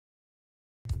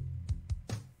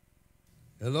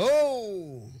Hello!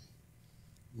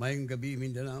 Mayang gabi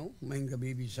Mindanao, mayang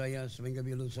gabi Visayas, mayang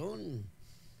gabi Luzon,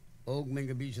 o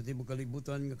mayang gabi sa tibok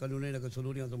kalibutan nga kanunay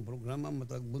nagasulod ng atong programa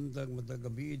matag buntag, matag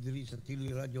gabi diri sa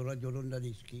Tili Radio Ronda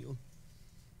DXKO.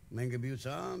 Mayang gabi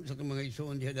sa itong mga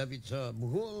isuon diha dapit sa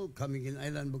Bohol, Camiguin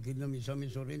Island, Bukidnon,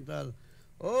 Misamis Oriental,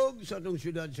 o sa itong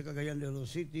syudad sa Cagayan de Oro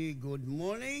City. Good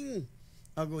morning,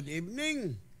 good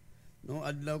evening. No,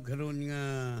 adlaw karon nga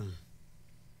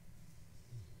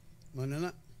mana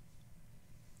na?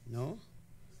 No?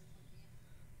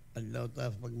 Adlaw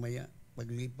ta pagmaya,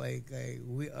 paglipay kay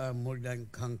we are more than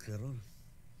conqueror.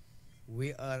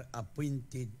 We are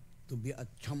appointed to be a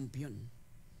champion.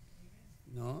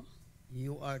 No?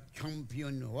 You are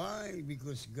champion. Why?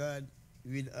 Because God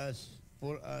with us,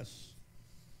 for us.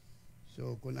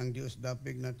 So kung ang Dios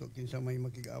dapig nato kinsa may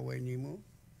makig-away nimo,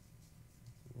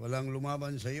 walang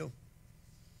lumaban sa iyo.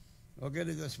 Okay,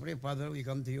 let us pray. Father, we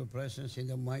come to your presence in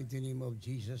the mighty name of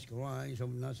Jesus Christ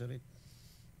of Nazareth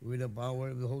with the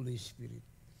power of the Holy Spirit.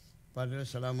 Father,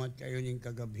 salamat kayo ning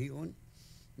kagabhion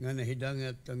nga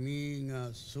nahidangat kami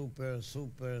nga super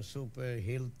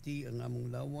healthy ang among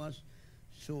lawas,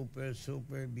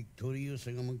 super victorious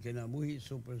ang among kinabuhi,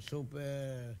 super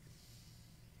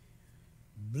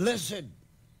blessed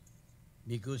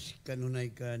because kanunay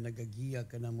ka nagagiya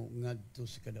ka namo ngadto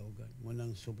sa kadaugan mo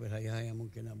nang super hayhaya mong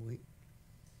kinabuhi.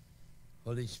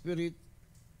 Holy Spirit,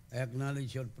 I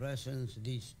acknowledge your presence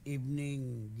this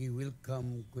evening. Gi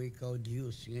welcome ko ikaw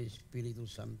Diyos nga Espiritu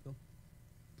Santo.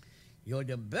 You're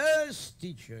the best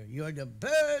teacher. You're the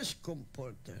best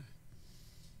comforter.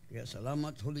 Kaya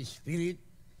salamat Holy Spirit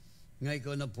nga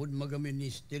ikaw na pud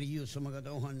magaministeryo sa mga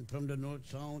tauhan from the north,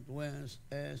 south, west,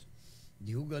 east.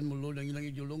 Dihugan mo Lord ang ilang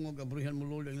idulungog, abruhan mo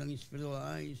Lord ang ilang spiritual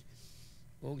eyes.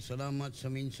 O salamat sa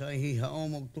mensahe,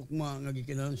 haom og tukma nga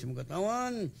gikinahanglan sa mga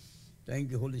katawan.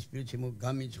 Thank you Holy Spirit sa mo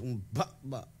gamit sa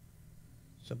bakba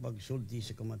sa pagsulti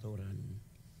sa kamaturan.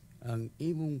 Ang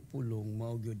imong pulong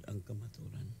maugyod ang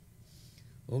kamaturan.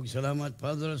 O salamat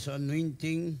Father sa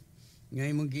anointing nga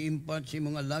imong giimpat sa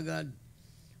imong alagad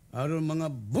aron mga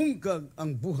bungkag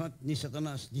ang buhat ni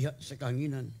Satanas diha sa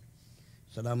kahanginan.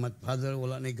 Salamat Father,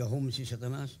 wala na'y gahom si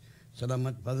Satanas.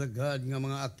 Salamat Father God nga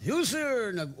mga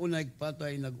accuser nag-unay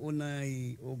patay,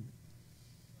 nag-unay og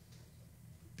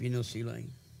pinusilay.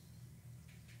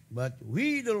 But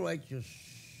we the righteous,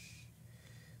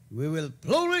 we will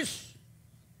flourish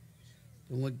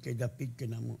tungod kay dapit ka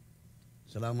namo.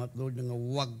 Salamat Lord nga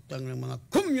wagtang ng mga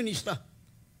komunista.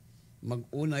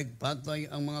 Mag-unay patay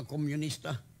ang mga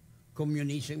komunista,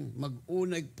 communism,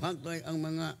 mag-unay patay ang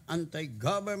mga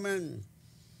anti-government.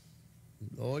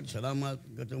 Lord, salamat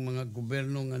katong mga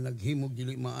gobyerno nga naghimog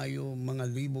dili maayo, mga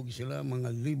libog sila,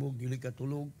 mga libog dili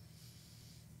katulog,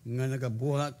 nga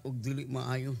nagabuhat og dili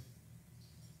maayo.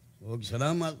 Og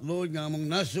salamat Lord nga among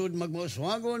nasod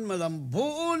magmauswagon,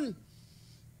 malambuon,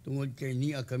 tungod kay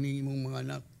niya kami imong mga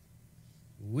anak.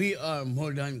 We are more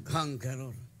than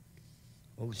conqueror.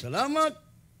 Og salamat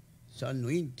sa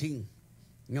anointing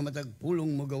nga matagpulong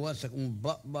magawa sa kong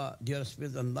bakba, dear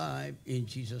spirit and life, in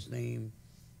Jesus' name.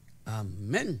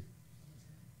 Amen.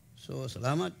 So,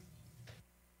 salamat.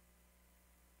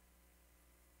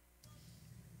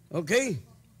 Okay.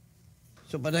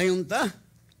 So, padayon ta.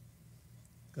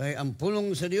 Kay ang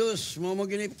pulong sa Dios mo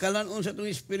maginip kalanon sa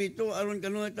itong Espiritu aron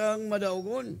kanunay tang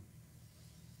madaugon.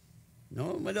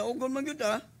 No? Madaugon man yun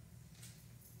ta.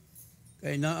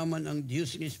 Kay naaman ang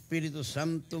Dios ng Espiritu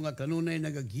Santo nga kanunay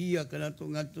nagagiya kanato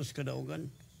ngadto sa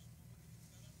kadaugan.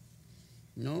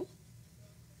 No?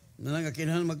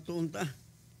 Nanagakinahanglan magtuon ta.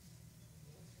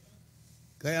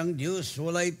 Kay ang Dios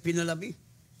walay pinalabi.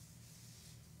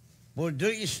 For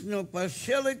there is no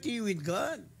partiality with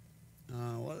God.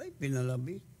 Walay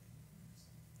pinalabi.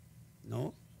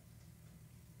 No?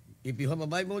 If you have a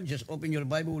Bible, just open your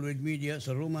Bible with me diya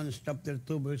sa Romans chapter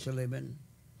 2 verse 11.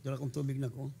 Dala kong tubig na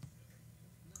ko.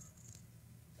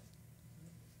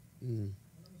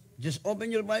 Just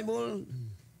open your Bible.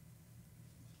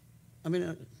 I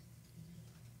mean,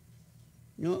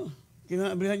 no?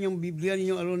 Kinaabrihan yung Biblia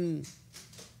ninyo aron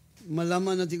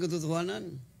malaman natin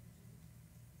katotohanan.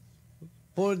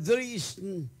 For there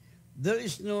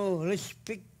is no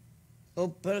respect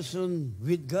of person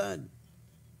with God.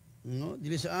 No?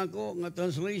 Dili sa ako nga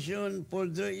translation, for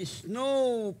there is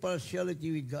no partiality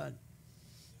with God.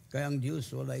 Kaya ang Diyos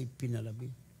walay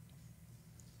pinalabi.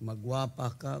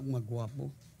 Magwapa ka, magwapo.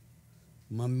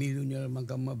 Mamillionaire man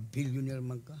ka, mabillionaire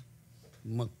man ka.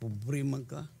 Magpobre man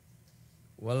ka.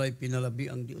 Walay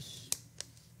pinalabi ang Diyos.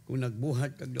 Kung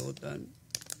nagbuhat kag daotan,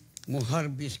 mo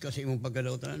harvest ka sa imong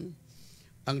pagkadaotan,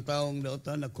 ang taong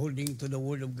dautan according to the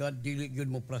word of God dili gyud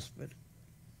mo prosper.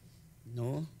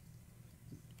 No?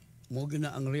 Mo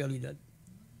gina ang realidad.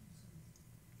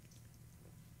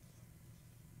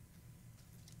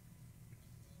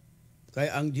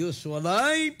 Kaya ang Diyos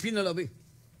walay pinalabi.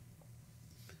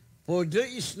 For there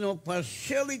is no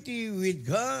partiality with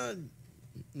God.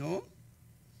 No?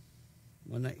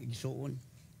 Mana igsoon.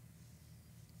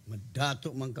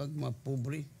 Madato man kag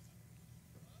mapobre.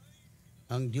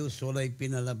 Ang Diyos walay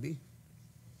pinalabi.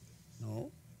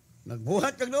 No?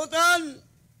 Nagbuhat kag dautan.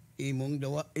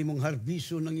 Imong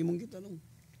harbiso ng imong gitanong.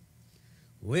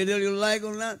 Whether you like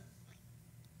or not.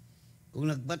 Kung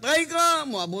nagpatay ka,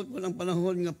 moabot mo ng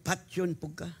panahon nga patyon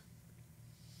po ka.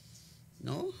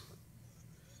 No?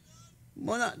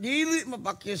 Muna, dili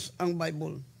mapakis ang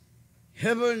Bible.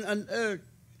 Heaven and earth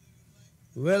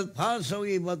will pass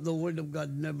away, but the word of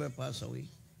God never pass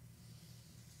away.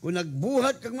 Kung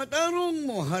nagbuhat kag matarong,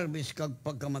 mo harvest kag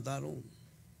pagkamatarong.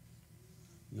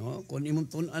 No? Kung imong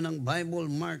tunan ang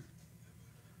Bible, mark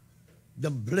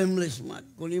the blameless man.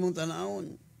 Kung imong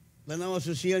tanawon, tanawa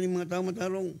susiya ni mga tao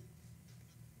matarong.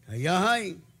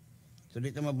 Hayahay. So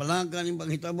dito mabalagan yung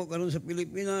panghitabo karon sa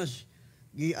Pilipinas.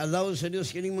 Gi-allow sa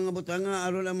Dios kining mga butanga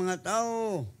aron ang mga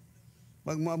tao.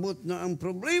 Pag maabot na ang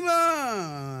problema,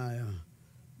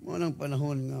 mo nang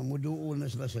panahon nga muduol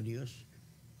na sila sa Dios.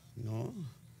 No?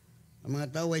 Ang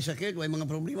mga tao ay sakit, way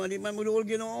mga problema, di man muduol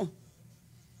Ginoo.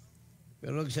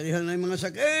 Pero sa dihan na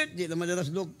mga sakit, di na madalas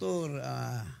doktor.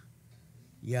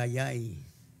 Yayay.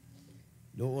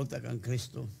 Doon ta kang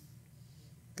Kristo.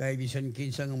 Kay bisan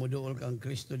kinsa nga moduol kang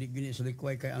Kristo di gini sa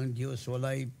likway kay ang Dios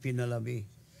walay pinalabi.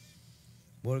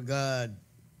 For God,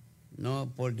 no,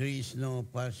 for there is no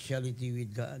partiality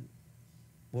with God.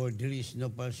 For there is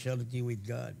no partiality with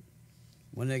God.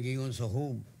 Muna gingon sa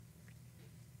Job.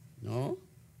 No?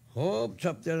 Job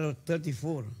chapter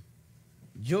 34.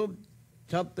 Job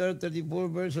chapter 34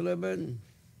 verse 11.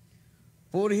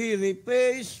 For he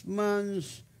repays man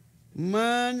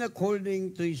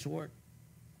according to his work.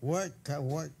 Work,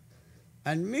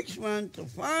 and makes man to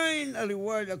find a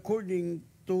reward according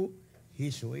to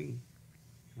his way.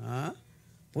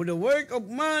 For the work of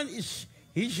man is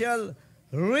he shall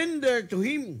render to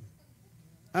him,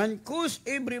 and cause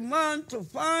every man to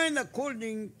find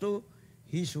according to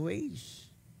his ways.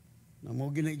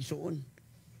 Namo ginaigsuon.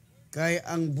 Kay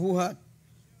ang buhat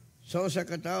sa usa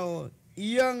ka tawo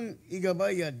iyang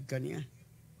igabayad kaniya.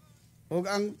 O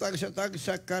ang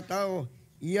tagsa-tagsa ka tawo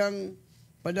iyang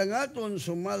padangaton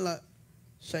sumala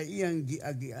sa iyang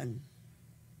giagian.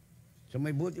 So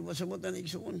may buti pa sa butan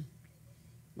igsuon.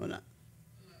 Wala.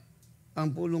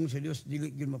 Ang pulong sa Dios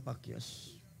dili gyud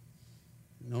mapakyas.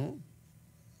 No?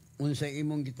 Unsa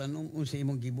imong gitanong, unsa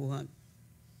imong gibuhat.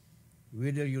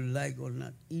 Whether you like or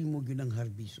not, imo gyud ang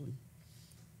harbison.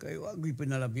 Kay wa gyud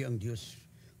pinalabi ang Dios.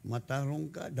 Matarong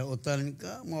ka, dautan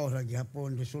ka, mao ra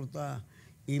gihapon resulta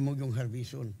imo gyud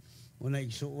harbison. Una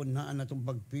igsuon na natong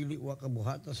pagpili wa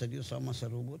kabuhata sa Dios sama sa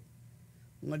rubot.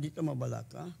 Nga di ta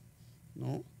mabalaka,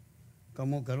 no?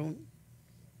 Kamo karon,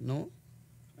 no?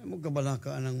 Ay mo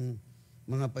kabalaka ng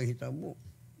mga panghitabo,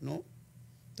 no?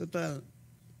 Total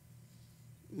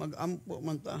mag-ampo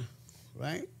man ta,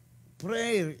 right?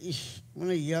 Prayer is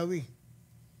muna Yahweh.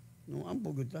 No, ampo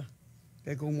kita.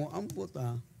 Kaya kung mo ampo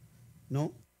ta,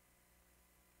 no?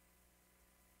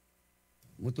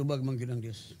 Mutubag man ginang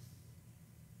Dios.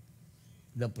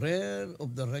 The prayer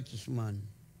of the righteous man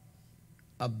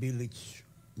availeth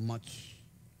much.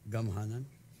 Gamhanan.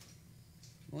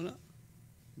 Wala.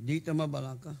 Di ta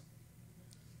mabalaka.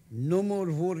 No more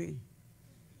worry.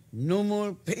 No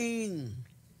more pain.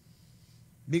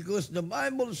 Because the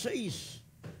Bible says,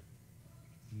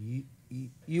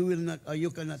 you will not,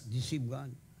 you cannot deceive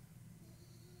God.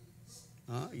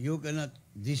 You cannot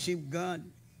deceive God.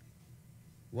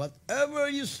 Whatever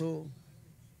you sow,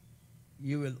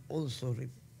 you will also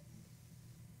reap.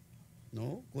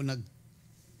 No? Kung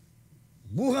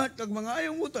nagbuhat kag mga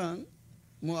ayong butang,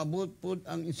 moabot pod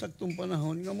ang insaktong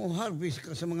panahon nga mo harvest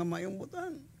ka sa mga mayong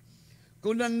butang.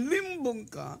 Kung nanlimbong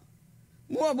ka,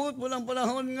 moabot po ang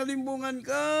panahon nga limbungan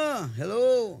ka.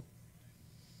 Hello?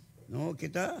 No,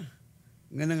 kita,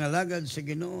 nga nangalagad sa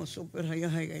Ginoo, super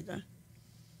hayahay kay ta.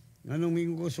 Nganong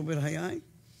minggo super hayahay?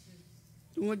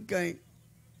 Tungod kay,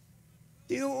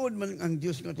 tinuod man ang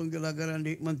Diyos nga itong galagaran,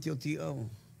 di man tiyo-tiyaw.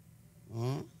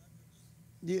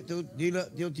 Di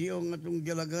tiyo-tiyaw nga itong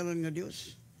galagaran nga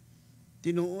Diyos.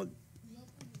 Tinuod.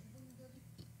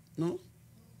 No?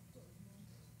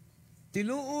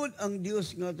 Tinuod ang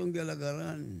Diyos nga itong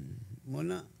galagaran.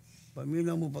 Muna,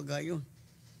 pamilya mo pagayo.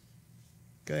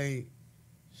 Kay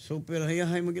super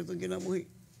hayahay mag itong kinabuhi.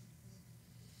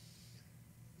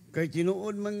 Kay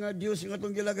tinuod mga Dios nga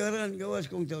itong gilagaran, gawas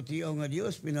kung tiyaw nga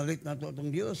Dios, pinalit na ito itong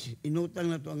Dios,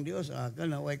 inutang na ito ang Dios,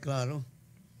 na way klaro.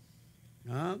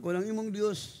 Kung ang imong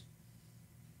Dios,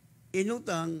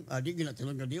 inutang, di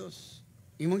ginatinuod nga Dios.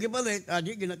 Imong gipalit,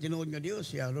 di ginatinuod nga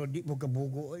Dios, yaro, di mo ka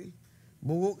bugo ay.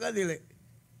 Bugo ka, dili.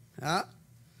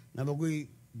 Nabagoy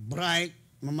bright,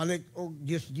 mamalit o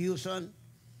Diyos-Diyosan,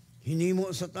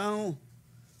 hinimo sa tao.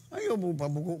 Ayaw mo pa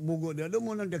bugo-bugo na. Doon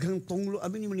mo nang daghang tunglo.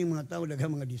 Amin mo ng mga tao,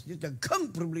 daghang mga Diyos. Daghang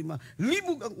problema.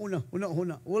 Libog ang una.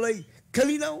 Walay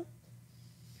kalinaw.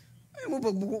 Ayaw mo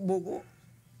pag bugo-bugo.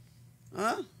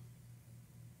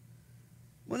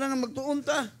 Muna nga magtuon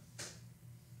ta.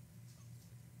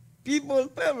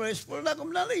 People perish for lack of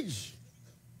knowledge.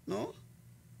 No?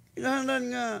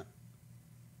 Kinahanglan nga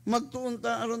magtuon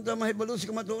ta aron ta mahibalo sa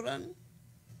kamaturan.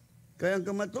 Kaya ang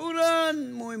kamaturan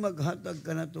mo'y maghatag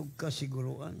ka na itong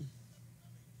kasiguruan.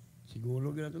 Siguro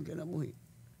ka na itong kinabuhi.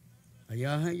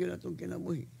 Ayahan ka na itong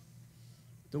kinabuhi.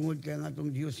 Tungod kaya nga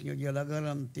itong Diyos nga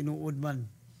gyalagaram, tinuod man,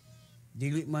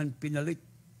 dili man pinalit,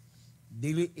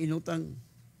 dili inutang,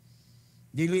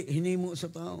 dili hinimo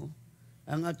sa tao.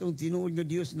 Ang atong tinuod nga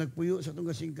Diyos nagpuyo sa itong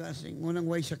kasing-kasing, ngunang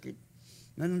way sakit.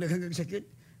 Nganong daghang sakit,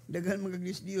 daghan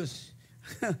magaglis Diyos.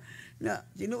 Na,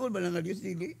 tinuod ba na nga Diyos,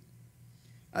 dili?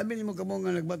 Amin mo kamo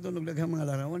nga nagbato ng daghang mga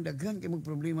larawan, daghan kay mong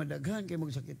problema, daghan kay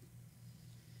mong sakit.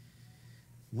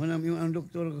 Muna yung ang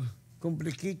doktor,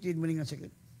 complicated mo nga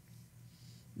sakit.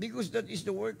 Because that is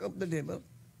the work of the devil.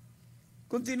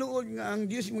 Kung tinuod nga ang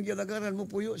Diyos mong ginagaran mo,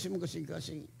 puyo sa mong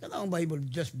kasing-kasing. Tala ang Bible,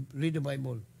 just read the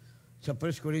Bible. Sa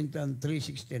 1 Corinthians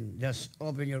 3:16, just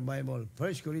open your Bible.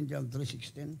 1 Corinthians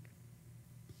 3:16.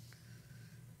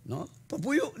 No?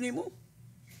 Papuyo ni mo.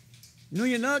 Know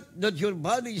you not that your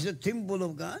body is a temple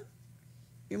of God?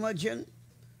 Imagine,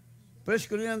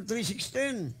 1 Corinthians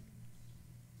 3:16.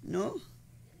 No?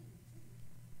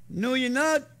 Know you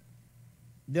not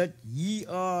that ye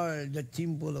are the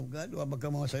temple of God? Wa ba ka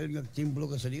mga sayon nga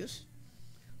templo ka sa Dios?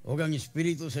 O ang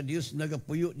Espiritu sa Dios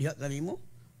nagapuyo diha kanimo?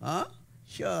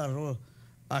 Siya ro.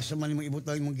 Asa man mo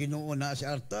ibutang mong Ginoo na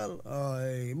sa altar?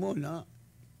 Ay mo na.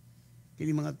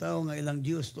 Kini mga tao nga ilang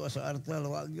Diyos to sa altar,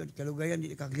 wag yun, kalugayan,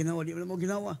 di ka ginawa, di mo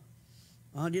ginawa.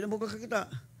 Di na mo kakakita.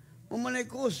 Umanay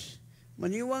kus,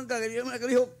 maniwang ka, di naman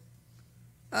nakalihok.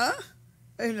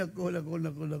 Ay, nako.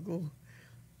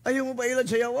 Ayaw mo pa ilan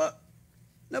sa yawa?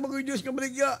 Nabagoy Diyos ka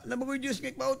baligya, nabagoy Diyos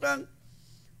ka pautang.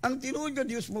 Ang tinuod ka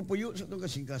Diyos mo puyo sa itong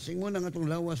kasing-kasing mo na nga itong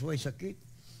lawas, way sakit.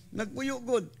 Nagpuyo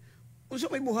God. Kung sa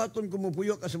may buhaton kung mo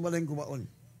puyo ka sa balay kumaon,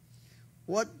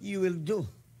 what you will do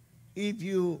if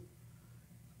you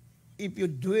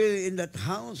dwell in that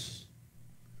house,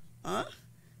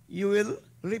 you will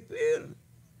repair.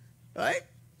 Right?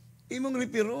 Imong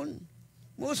repairon.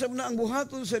 Musab na ang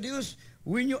buhaton sa Dios,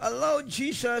 when you allow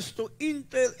Jesus to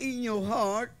enter in your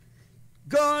heart,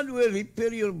 God will repair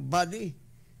your body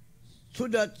so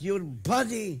that your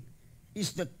body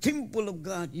is the temple of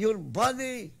God. Your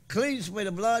body cleansed by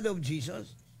the blood of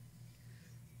Jesus.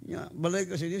 Balay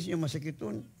ka sa Dios, yung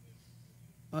masakiton.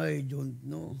 I don't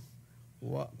know.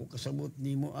 Wa ko kasabot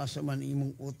nimo asa man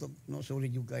imong utok, no,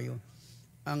 sorry jud kayo.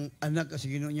 Ang anak kasi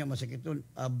Ginoo niya masakiton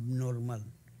abnormal.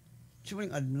 Suming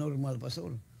abnormal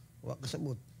pastor. Wa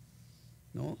kasabot.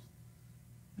 No?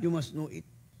 You must know it.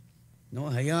 No,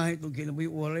 hayahay itong kinabuhi,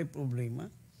 walay problema.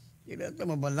 Kaya ito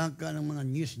mabalangka ng mga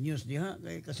news diha,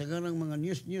 kay kasagarang mga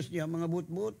news diha, mga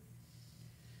but-but.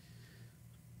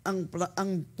 Ang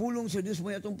pulong sa Dios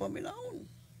mo itong pamilaon.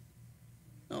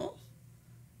 No?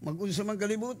 Mag-unsa man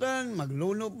kalibutan,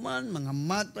 maglunop man, mga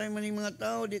matay man yung mga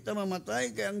tao, di ta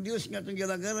mamatay, kaya ang Diyos nga itong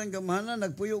gilagaran, kamahanan,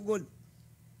 nagpuyo God.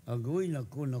 Agoy,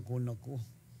 naku.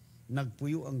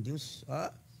 Nagpuyo ang Diyos.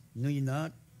 Know you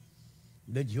not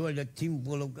that you are the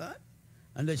temple of God?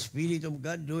 And the Spirit of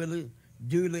God dwelleth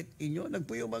in you?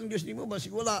 Nagpuyo ba ang Diyos ni mo? Basig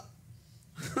wala.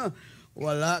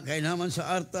 Wala, kaya naman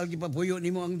sa altar, kipapuyo ni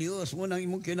mo ang Diyos mo, nang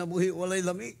imong kinabuhi, walay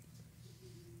lami.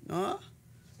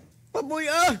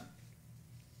 Papuyo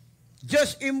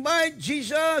Just invite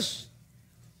Jesus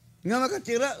nga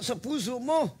makatira sa puso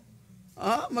mo.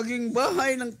 Maging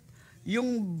bahay ng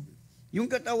yung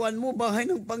katawan mo, bahay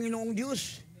ng Panginoong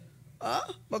Diyos.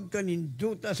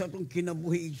 Pagkaninduta sa itong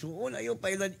kinabuhi igsuon, ayaw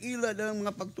pailad-ilad ang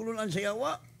mga pagtulunan sa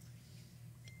yawa.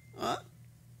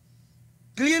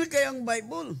 Clear kay ang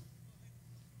Bible.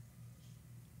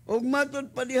 Og matod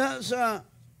pa diha sa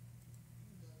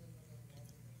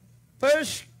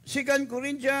 2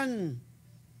 Corinthians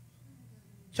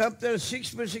chapter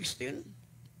 6 verse 16.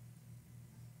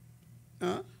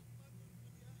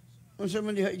 Unsa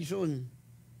man diha igsoon?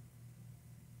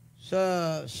 Sa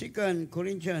 2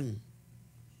 Corinthians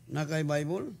na kay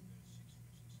Bible?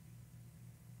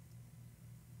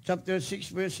 chapter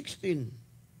 6, verse 16.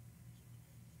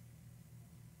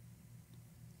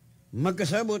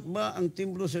 Magkasabot ba ang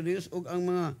templo sa Dios o ang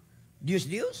mga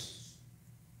Diyos-Diyos?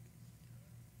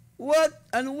 What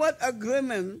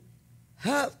agreement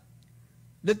have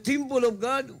the temple of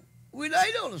God with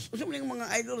idols? O sa mga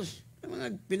idols,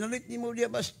 mga pinalit ni mo diya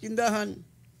ba sa tindahan,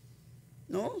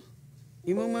 no?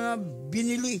 Yung mga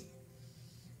binili.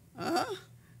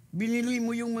 Binili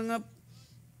mo yung mga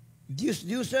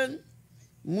Diyos-Diyosan,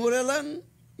 mura lang,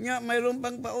 nga mayroon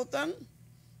pang pautang.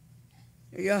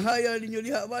 Ihahaya ninyo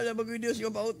diha ba na bago Diyos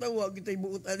yung pautang, huwag kita'y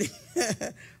buutan.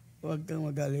 Huwag kang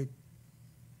magalit.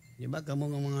 Diba, kamo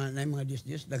nga mga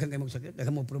Diyos-Diyos, daghang kayo magsakit,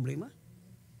 daghang mo problema.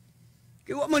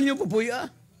 Kaya man yung papuya.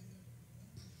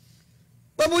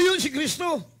 Papuyo si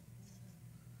Kristo.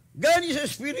 God is a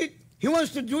spirit. He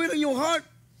wants to dwell in your heart.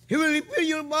 He will repair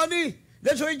your body.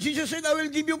 That's why Jesus said, I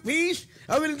will give you peace.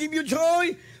 I will give you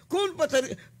joy.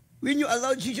 When you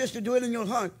allow Jesus to dwell in your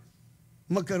heart,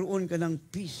 magkaroon ka ng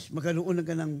peace, magkaroon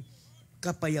ka ng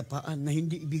kapayapaan na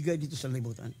hindi ibigay dito sa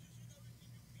libutan.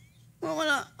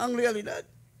 Wala ang realidad.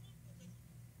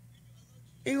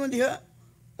 Ingon diha,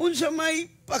 unsa may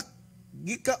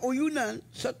gikauyunan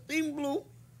sa templo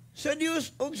sa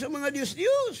Dios o sa mga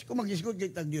Diyos-Diyos. Kung mag-isgot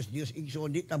kay tag Diyos-Diyos,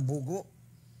 igsoon di tabugo.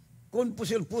 Kung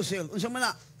pusil-pusil, unsa man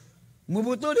na,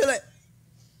 mubuto dili.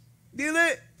 Dili.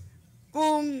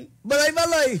 Kung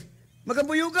balay-balay,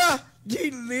 makapuyo ka,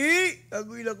 dili.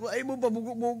 Agoy na ko, ay mo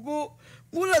pabugo-bugo.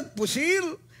 Mulag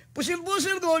pusil.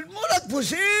 Pusil-pusil ko, mulag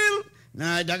pusil.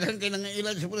 Na, dagan kayo ng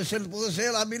ilan sa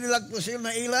pusil-pusil, abi nilag pusil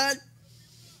na ilan.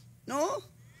 No?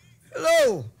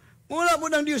 Hello? Mula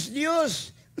po ng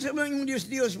Diyos-Diyos. Sa mga yung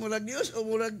Diyos-Diyos, mulag Diyos o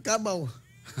mulag kabaw?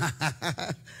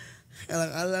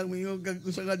 Alang-alang mo yung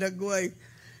kagkusa nga dagway.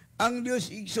 Ang Diyos,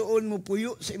 igsoon mo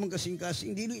puyo sa imong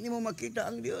kasing-kasing. Dili ni mo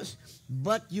makita ang Diyos.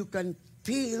 But you can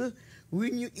feel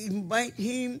when you invite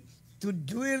Him to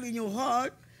dwell in your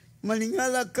heart,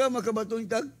 malingala ka, makabatong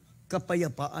kag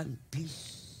kapayapaan,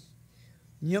 peace.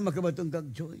 Niya makabatong kag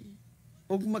joy.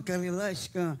 O makarealize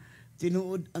ka,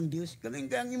 tinuod ang Diyos. Kaling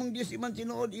ka ang imong Diyos, imang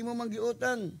tinuod, imong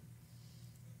manggiotang.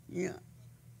 Yeah.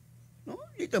 No?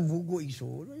 Di ta bugo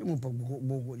iso. Yung mong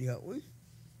pagbugo-bugo diha. Uy,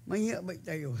 mahiya ba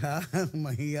tayo? Ha?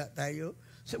 Mahiya tayo.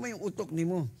 Sa may utok ni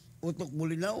mo. Utok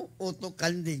bulinaw, utok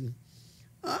kanding.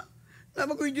 Ha?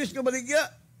 Nabagoy Diyos nga baligya.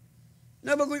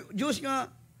 Nabagoy Diyos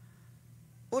nga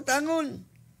utangon.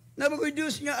 Nabagoy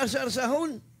Diyos nga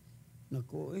asar-sahon.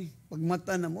 Naku,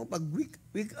 pagmata na mo,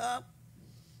 pag-wake up,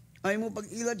 ay mo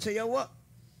pag-ilad sa yawa.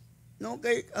 No,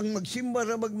 kay ang magsimba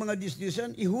rabag mga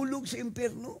Diyos-Diyosan, ihulog sa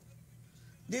impyerno.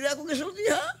 Dili ako kasulti,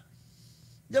 ha?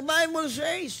 The Bible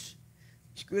says,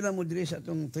 eskwela mo dire sa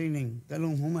atong training,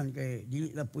 kalong human, kay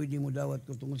dili na pwede mo dawat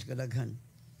ko tungod sa kadaghan.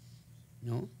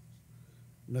 No?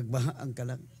 Nagbaha ang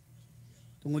kalag.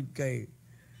 Tungod kay,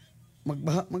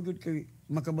 magbaha, magud kay,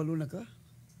 makabalo na ka,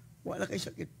 wala kay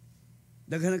sakit.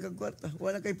 Daghan na kag kwarta,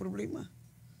 wala kay problema.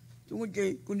 Tungod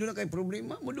kay, kung doon na kay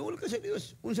problema, muduol ka sa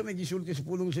Diyos. Unsa may gisulti sa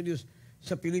pulong sa Diyos.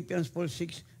 Sa Philippians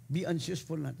 4:6, be anxious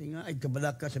for nothing. Ay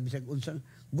kabalaka sa bisag unsang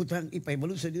butang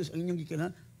ipaybalo sa Diyos ang inyong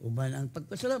gikanhan. Uban ang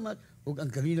pagpasalamat o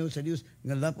ang kalinaw sa Diyos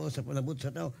nga lapaw sa palabot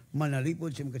sa tao,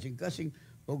 manalipod sa imong kasing-kasing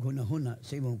o hunahuna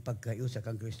sa imong pagkayo sa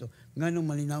kang Kristo. Nganong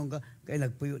malinaw ka, kay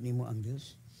nagpuyo nimo ang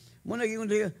Diyos. Muna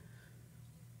gingon diya,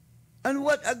 and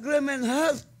what agreement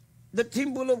hath the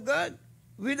temple of God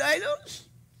with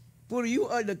idols? For you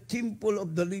are the temple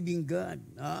of the living God.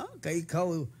 Kay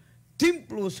ikaw,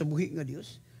 templo sa buhi nga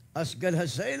Diyos. As God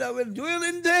has said, I will dwell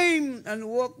in them and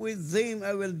walk with them.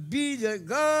 I will be their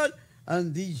God,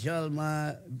 and they shall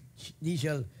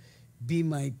be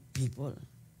my people.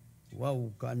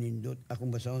 Wow, kanindot. Akong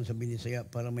basahon sa Binisaya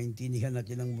para maintindihan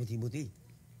natin ang buti-buti.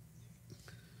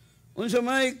 Unsa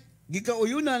may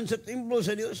gikauyunan sa templo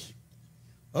sa Diyos,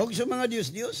 o sa mga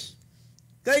Diyos-Diyos,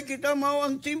 kay kita mao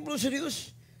ang templo sa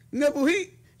Diyos, nga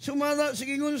buhi, sumala sa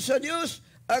gingon sa Dios,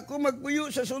 ako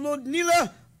magpuyo sa sulod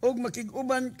nila, og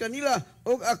makig-uban kanila,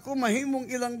 og ako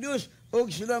mahimong ilang Dios, og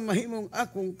sila mahimong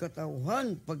akong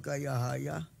katawhan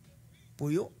pagkayahaya.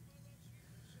 Puyo.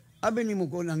 Abi nimo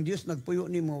kung ang Dios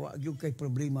nagpuyo nimo, wa gyud kay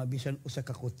problema bisan usa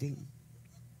ka kuting.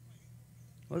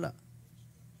 Wala.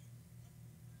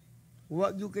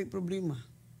 Wa gyud kay problema.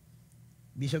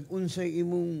 Bisag unsay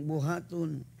imong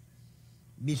buhaton,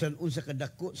 bisan unsa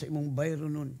kadako sa imong bayro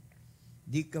nun,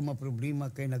 di ka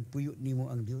maproblema kay nagpuyo nimo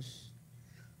ang Dios.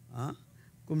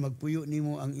 Kung magpuyo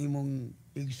nimo ang imong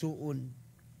igsuon,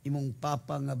 imong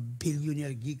papa nga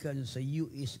billionaire gikan sa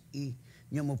USA,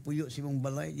 nga mapuyo sa imong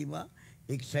balay, di ba?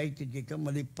 Excited kay ka,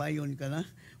 malipayon ka na,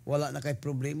 wala na kay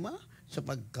problema sa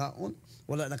pagkaon,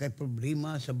 wala na kay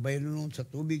problema sa bayro nun, sa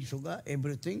tubig, suga,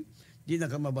 everything. di na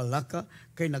ka mabalaka,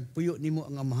 kay nagpuyo nimo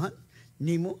ang amahan,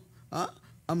 nimo,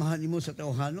 amahan nimo sa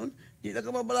tawhanon, di na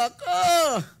ka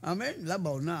mabalaka. Amen?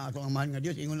 Labaw na atong amahan nga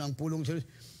Dios, ingon ang pulong sa Dios.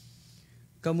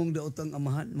 Kamong daotang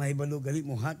amahan, mahibalo gali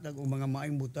mo hatag o mga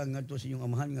maayong butang ngadto sa inyong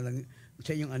amahan nga lang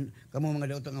sa inyong kamong mga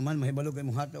daotang amahan, mahibalo kay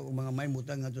mo hatag o mga maayong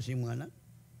butang ngadto sa inyong mga anak.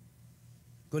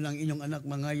 Kung ang inyong anak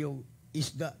mangayo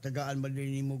isda, tagaan ba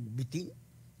nimo bitin?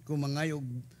 Kung mangayo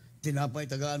tinapay,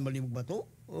 tagaan ba nimo bato?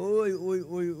 Oy,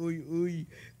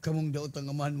 kamong daotang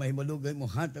amahan, mahibalo kay mo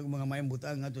hatag o mga maayong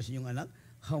butang ngadto sa inyong anak.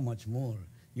 How much more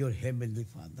your heavenly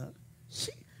Father?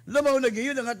 See, labaw na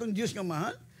gayon ang atong Diyos nga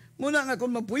mahal. Muna nga kung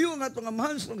mapuyo nga itong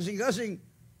amahan sa kasing-kasing,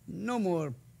 no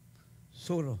more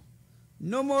sorrow.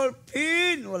 No more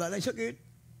pain. Wala na sakit.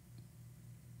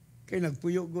 Kaya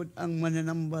nagpuyo God ang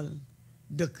mananambal,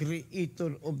 the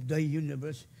creator of the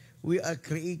universe. We are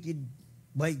created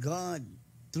by God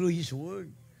through His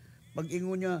Word.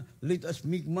 Pag-ingon niya, let us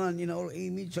make man in our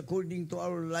image according to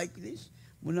our likeness.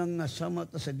 Muna nga sama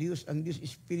ta sa Diyos, ang Diyos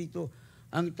Espiritu,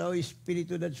 ang tao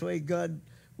Espiritu. That's why God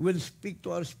will speak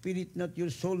to our spirit, not your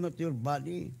soul, not your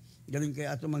body. Galing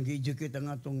kaya ato mag-educate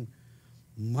ang atong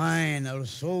mind, our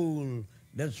soul.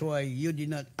 That's why you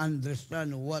did not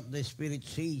understand what the Spirit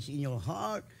says in your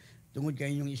heart. Tungod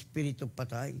kayo yung Espiritu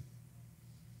patay.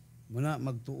 Muna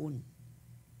magtuon.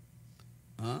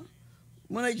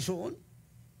 Muna isuon.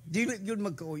 Dili yun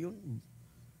magkauyon.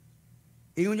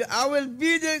 Ingon niya, I will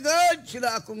be their God.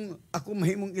 Sila akong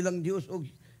mahimong ilang Diyos o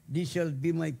they shall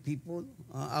be my people.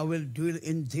 I will dwell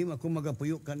in them. Ako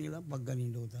magapuyo kanila pag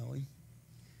ganito tao.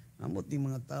 Amot ni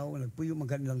mga tao, nagpuyo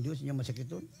magkanilang Diyos, niya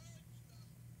masakiton.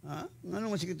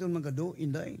 Anong masakiton magkado?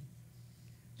 Inday.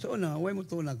 So na, way mo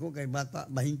tuna ko kay bata,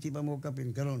 bahinti pa mo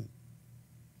kapin karon.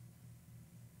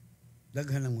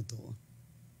 Daghan mo to.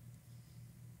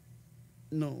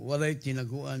 No, walay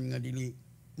tinaguan nga dili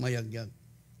mayagyag.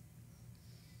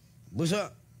 Busa,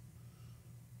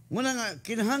 muna nga,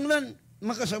 kinahanglan,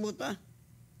 makasabot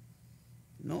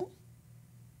no?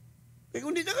 Eh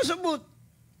kung di na kasabot,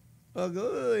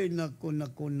 agay, nako.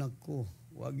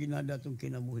 Huwag ginada itong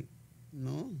kinabuhi.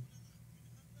 No?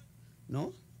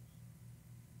 No?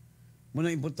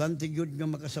 Muna importante yun nga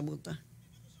makasabot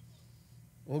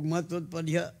Huwag matod pa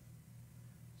diha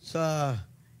sa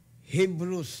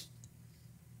Hebrews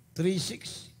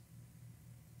 3:6.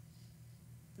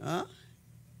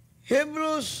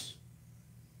 Hebrews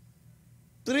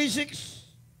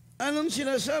 3:6. Anong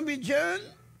sinasabi dyan?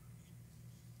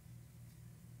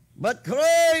 But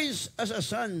Christ as a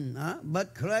son,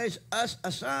 but Christ as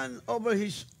a son over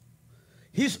his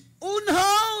own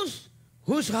house,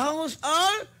 whose house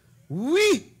are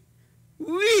we,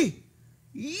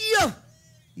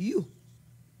 you.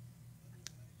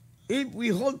 If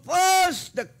we hold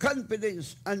fast the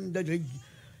confidence and the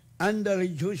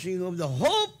rejoicing of the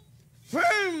hope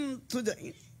firm to the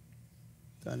end.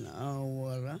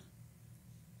 Tanawara.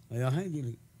 Ayahay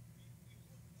dili.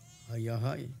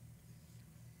 Ayahay.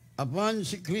 Apan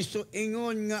si Kristo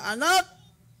ingon nga anak,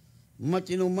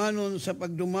 matinumanon sa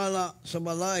pagdumala sa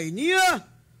balay niya,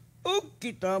 o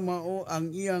kita mao ang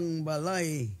iyang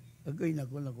balay. Agay,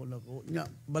 nako. Nya,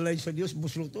 balay sa Dios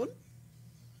busluton?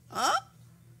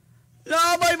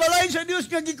 Labay balay sa Dios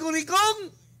nga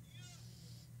gikurikong?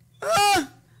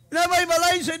 Labay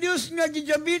balay sa Dios nga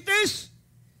gidiabetes?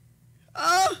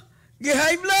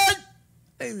 Gi-high blood?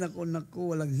 Ay, nako,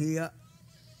 walang hiya.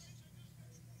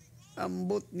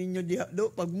 Ambot ninyo diha do,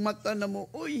 pag mata na mo,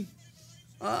 uy,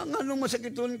 nganong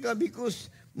masakiton ka because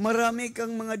marami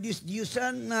kang mga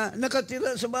Diyos-Diyosan na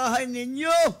nakatira sa bahay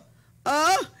ninyo.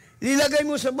 Nilagay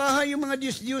mo sa bahay yung mga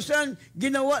Diyos-Diyosan,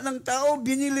 ginawa ng tao,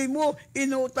 binili mo,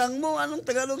 inutang mo. Anong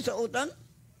Tagalog sa utang?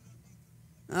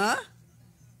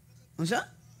 Ano sa?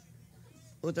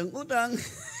 Utang-utang.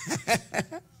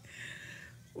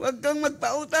 Huwag kang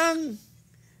magpautang.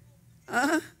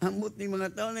 Ambot ni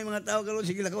mga tao karon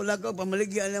sige lakaw-lakaw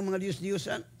pamaligyan ang mga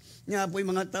Diyos-Diyosan. Nya apoy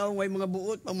mga tao way mga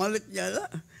buot pamalit niya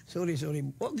la. Sorry.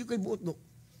 Wag gyud kay buot do.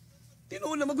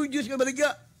 Tinuod na mag Diyos ka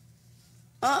baligya.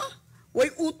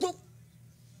 Way utok.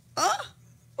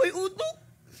 Way utok.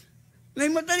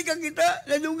 Nay matay ka kita,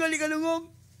 ladunggal ka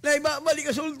lungog, nay babali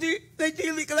ka sulti, nay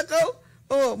tili ka lakaw.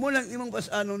 Mo lang imong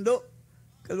pasanon do.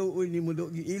 Kaluoy nimo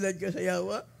do giilad ka sa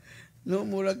yawa. No,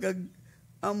 mura kag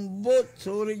ambot,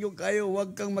 sorry yung kayo,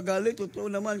 huwag kang magalit. Totoo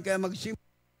naman, kaya magsimba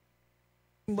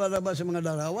ba sa mga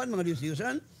darawan, mga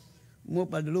Diyos-Diyosan, mo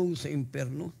padulong sa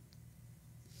imperno.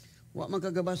 Huwag man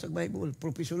kagabas sa Bible,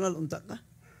 profesional unta ka.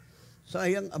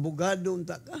 Sayang, abogado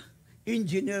unta ka,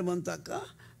 engineer unta ka,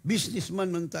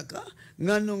 businessman unta ka,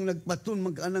 nganong nagpatun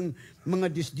magkanang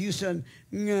mga Diyos-Diyosan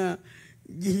nga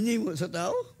gihinimo sa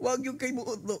tao, huwag yung kay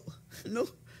buot do. No?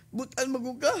 butan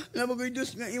maguka, na bagoy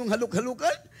Diyos nga imong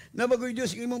haluk-halukan, na bagoy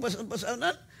Diyos nga imong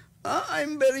pasan-pasanan.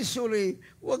 I'm very sorry.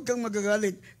 Huwag kang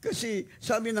magagalit. Kasi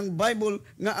sabi ng Bible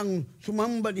nga ang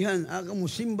sumamba dihan, ang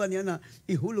musimba niya na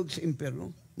ihulog sa impyerno.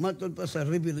 Matod pa sa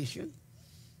Revelation.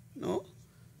 No?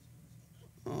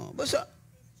 Basta,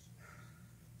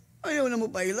 ayaw na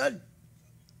mo pailad.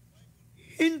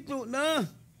 Hinto na.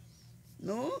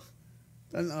 No?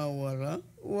 Tanawara.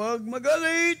 Huwag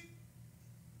magalit.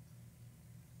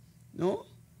 No?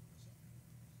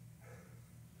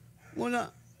 Muna,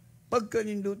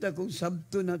 pagkaninduta kung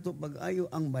sabto na to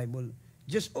pag-ayo ang Bible.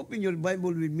 Just open your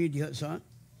Bible with me diha sa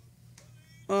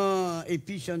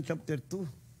Ephesians chapter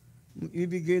 2. We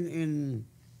begin in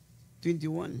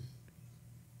 21.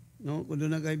 No? Kung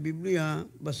doon na kay Biblia,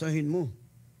 basahin mo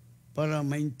para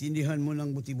maintindihan mo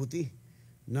ng buti-buti,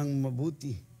 ng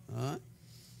mabuti.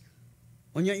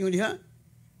 Unya yung diha,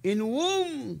 in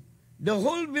whom the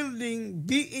whole building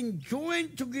being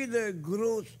joined together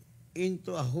grows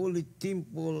into a holy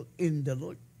temple in the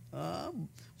Lord.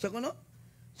 Sa kuno?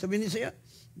 Sabi ni siya,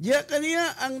 diya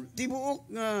kaniya ang tibuok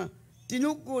nga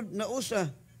tinukod na usa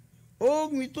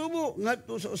o mitubo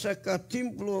ngadto sa usa ka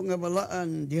templo nga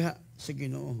balaan diha sa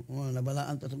Ginoo.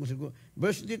 Nabalaan ta sa siguro.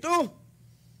 Verse 22.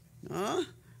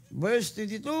 Verse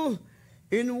 22.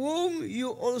 In whom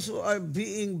you also are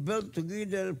being built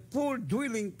together for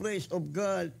dwelling place of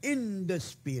God in the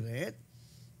Spirit.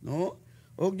 No?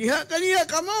 O diha kaniya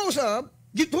kamausap,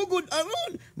 gitugod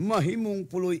aron, mahimong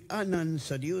puloy-anan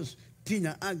sa Dios,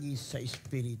 pinaagi sa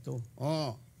Espiritu.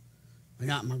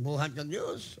 Kaya magbuhat kang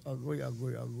Diyos. Agoy.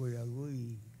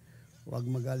 Huwag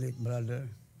magalit, brother.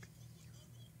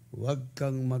 Huwag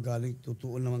kang magalit.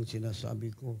 Totoo namang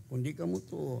sinasabi ko. Kung di ka mo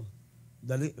to,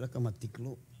 dali ra ka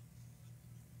matiklo.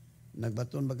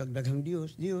 Nagbaton bagagdaghang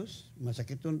Diyos,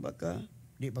 masakiton ba ka?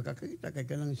 Di pa kakita, kaya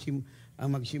ka lang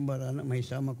ang magsimbara na, may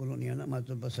sama kuno niya na,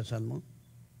 matod pa sa san mo.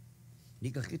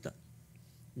 Di kakita.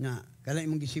 Na, kala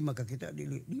imong gisima kakita, di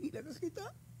na kakita.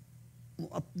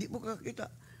 Di mo kakita.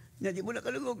 Na di mo na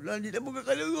kalugog, di na mo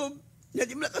kakalugog. Na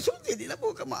di mo na kasulti, di na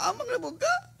mo ka maamang na mo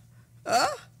ka.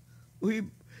 Uy,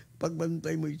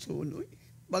 pagbantay mo ison, uy.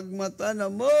 Pagmata na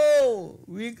mo,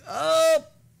 wake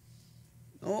up.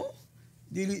 No?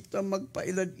 Dili ta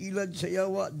magpailad-ilad sa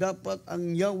yawa, dapat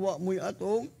ang yawa mo'y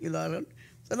atong ilaran.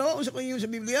 Tanawa ko sa kanyo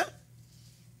sa Biblia,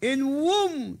 in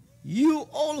whom you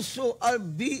also are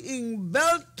being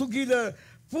built together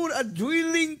for a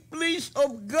dwelling place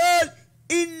of God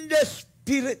in the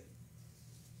Spirit.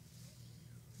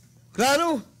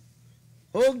 Klaro,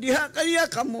 o diha kaniya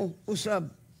kamo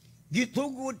usab,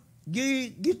 gitukod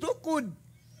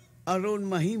aron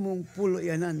mahimong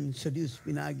puloyanan sa Dios,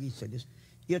 pinaagi sa Dios.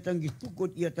 Iyatang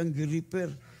gitukod, iyatang gi-repair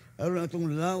aron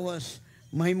atong lawas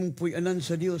mahimong puy-anan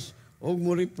sa Dios o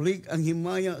mo reflect ang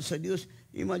himaya sa Dios.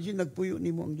 Imagine nagpuyo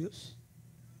nimo ang Dios.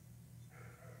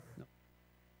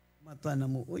 Mata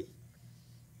na mo, uy.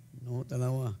 No,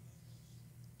 tanawa.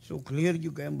 So clear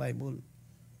yung kayang Bible.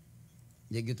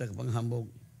 Di kita kapanghambog.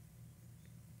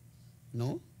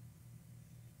 No?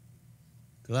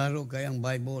 Klaro kayang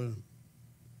Bible.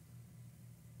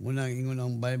 Muna ingon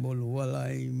ang Bible,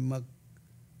 walay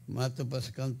mato pa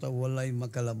sa kanta, walay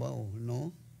makalabaw,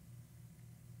 no?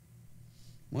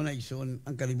 Muna ison,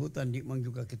 ang kalibutan, di man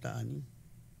yung kakitaan.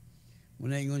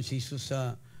 Muna ingon si Jesus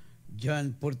sa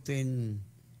John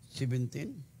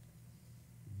 14:17.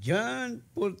 John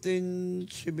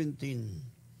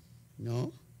 14:17.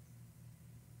 No?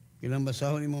 Kailang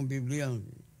basahon imong Biblia.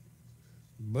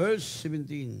 Verse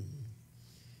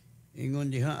 17. Ingon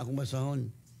diha, akong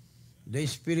basahon. The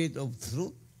Spirit of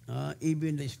truth,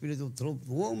 even the Spirit of truth,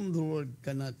 whom the world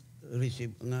cannot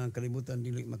receive, nga kalibutan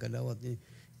dili makadawat ni,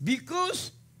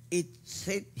 because it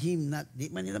set him not, di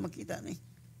man nila makita ni.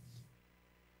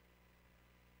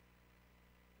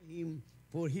 Him,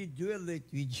 for he dwelleth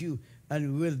with you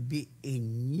and will be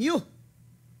in you.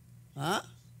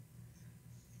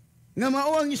 Nga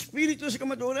mao ang Espiritu sa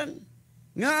kamatuoran,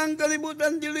 nga ang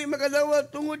kalibutan dili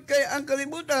makadawat tungod kay ang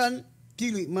kalibutan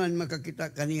dili man makakita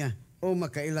kaniya o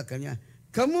makaila kaniya.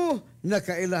 Kamu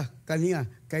nakaila kaniya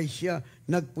kay siya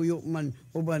nagpuyo man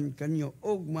uban kanyo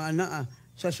og maanaa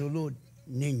sa sulod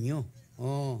ninyo.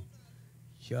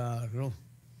 Syaro.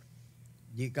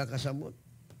 Di ka kasabot.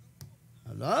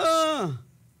 Hala.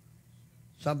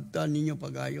 Sabtan ninyo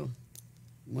pagayo.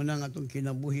 Muna nga itong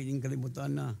kinabuhi ng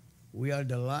kalibutan na we are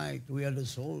the light, we are the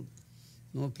salt.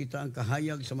 No, kita ang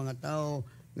kahayag sa mga tao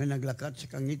nga naglakat sa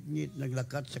kangit-ngit,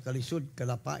 naglakat sa kalisod,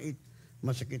 kalapait,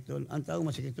 masakiton. Ang tao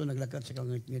masakiton, naglakat sa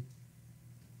kangit-ngit.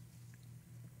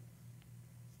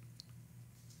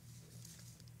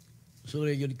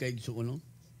 Sorry yun kay Igsuo, no?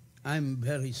 I'm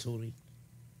very sorry.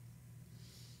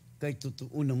 Kay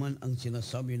totoo naman ang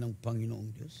sinasabi ng Panginoong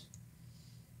Diyos.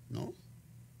 No?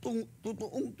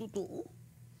 Totoong totoo.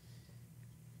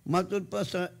 Matod pa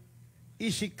sa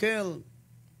Ezekiel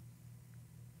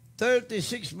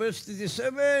 36 verse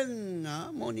 37,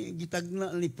 mo ni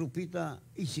gitagna ni propeta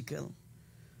Ezekiel.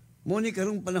 Mo ni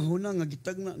karong panahon nga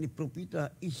gitagna ni propeta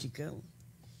Ezekiel.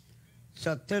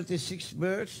 Sa 36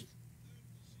 verse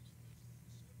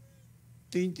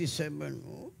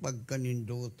 27,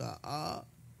 pagkanindota,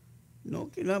 no,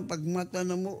 kailangan pagmata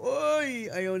na mo, oy,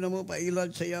 ayaw na mo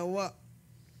pailad sa yawa.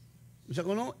 Sa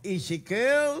kuno,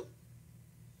 Ezekiel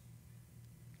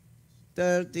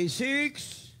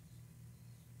 36,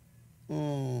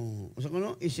 sa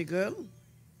kuno, Ezekiel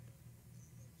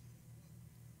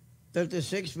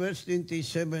 36 verse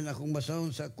 27, akong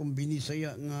basahon sa akong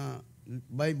binisaya nga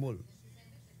Bible.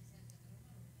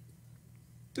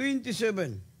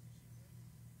 27.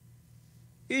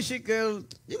 Ezekiel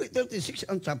 36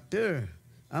 ang chapter,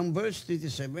 ang verse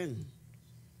 27.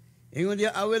 Ingon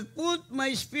dia, I will put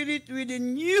my spirit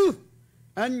within you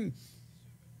and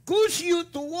cause you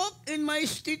to walk in my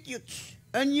statutes,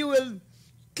 and you will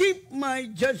keep my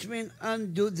judgment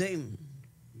and do them.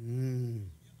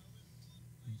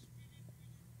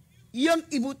 Iyang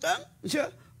ibutang siya,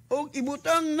 o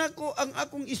ibutang nako ang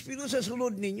akong espiritu sa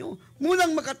sulod ninyo.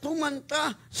 Munang makatuman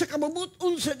ta sa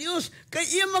kababuton sa Dios, kay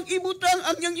iya mag-ibutang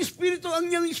ang iyang espiritu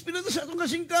sa atong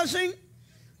kasing-kasing.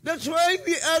 That's why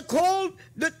we are called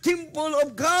the temple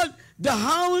of God, the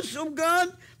house of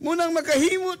God. Munang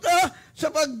makahimo ta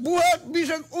sa pagbuhat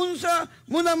bisag unsa,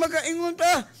 munang makaingon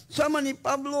ta sama ni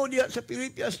Pablo diha sa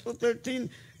Philippians 2:13.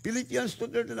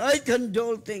 I can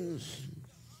do all things.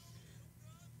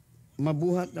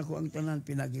 Mabuhat na ko ang tanan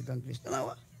pinagi kang Kristo.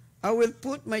 I will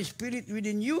put my spirit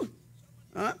within you.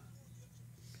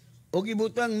 O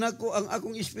gibutang nako ang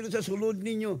akong espiritu sa sulod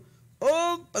ninyo. O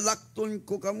palakton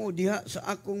ko kamo diha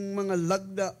sa akong mga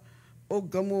lagda. O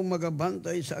kamo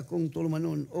magabantay sa akong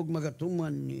tulumanon. O magatuman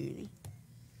ni.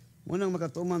 Munang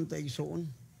magatuman tayo igsoon.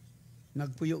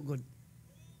 Nagpuyo God.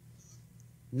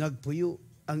 Nagpuyo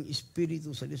ang espiritu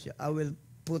sa Diyos. I will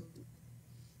put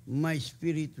my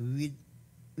spirit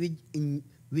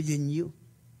within you,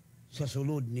 sa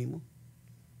sulod nimo.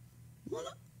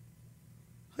 Wala.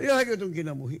 Hayay ko itong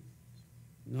kinabuhi.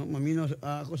 No, maminaw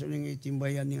ako sa nang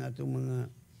itimbayan ng atong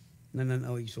mga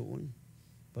nananaw igsoon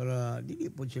para dili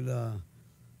po sila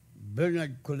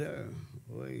Bernard Coller.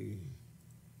 Oy.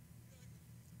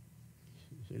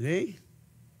 Sili?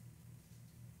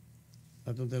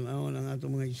 Atong tanaw ang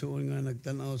atong mga igsoon nga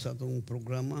nagtanaw sa atong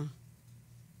programa.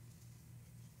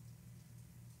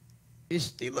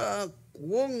 Istila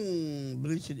Wong,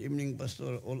 blessed evening,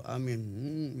 Pastor. All amen.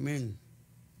 Amen.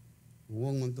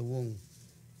 Wong man to Wong.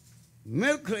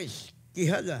 Melchris,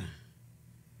 Kihada.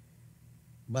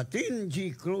 Batin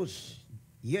G. Cruz.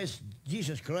 Yes,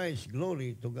 Jesus Christ.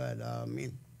 Glory to God.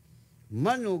 Amen.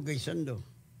 Manu Gaysando.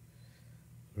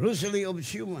 Rosalie of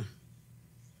Siuma.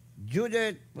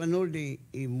 Judith Panoldi.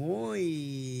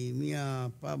 Imoy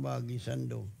Mia Paba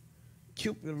Gisando.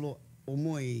 Chupilo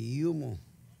Umoy Yumo.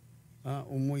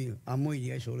 Amoy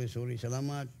diya, sorry.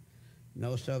 Salamat.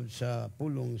 Nausap sa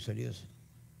pulong sa Diyos.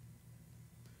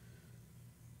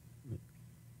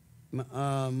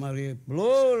 Marie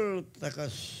Flor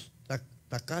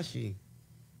Takasi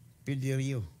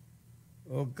Pidirio.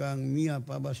 O kang Mia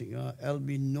Pabas,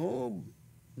 LB Nob,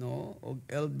 no? O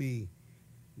LB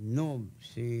Nob,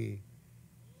 si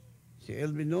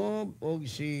LB Nob, o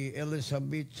si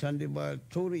Elizabeth Sandoval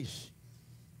Torres.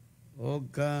 O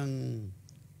kang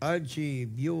Archie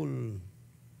Buell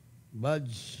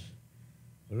Buds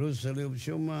Rosalie of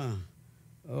Siuma,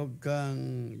 o kang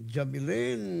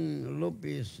Jabilin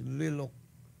Lopez Lilok,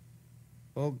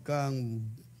 o kang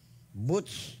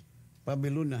Butch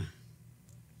Pabiluna,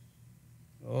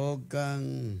 o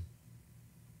kang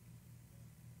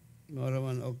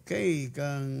Noraman, okay,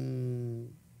 kang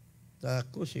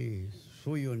Takusi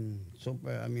Suyon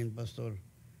Super Amin Pastor,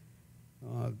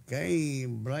 okay,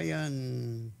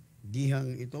 Brian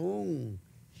Dihang itong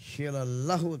Sheila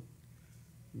Lahut,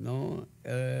 no?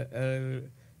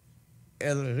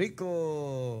 Elrico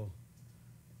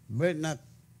Bernat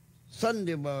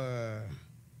Sandibar,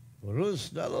 Rus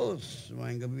Dalos,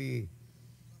 maayong gabi,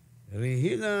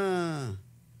 Regina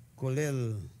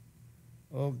Colel,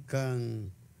 o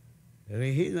kang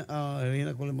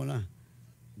Regina Colel mo na,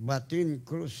 Batin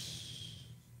Cruz,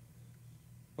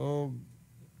 o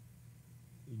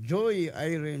Joy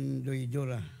Irene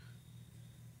Doidora.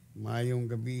 Mayong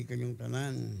gabi kanyong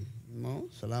tanan, no?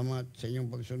 Salamat sa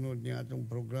inyong pagsunod ng atong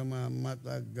programa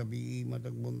matag gabi,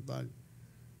 matag buntag,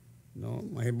 no?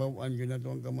 Mahibawan yun na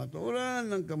ito ang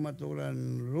kamaturan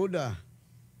Ruda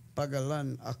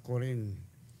pagalan ako rin.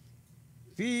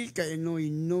 Pi kainoy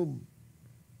nob.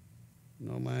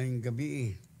 No, maing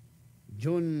gabi.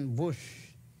 John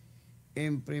Bush,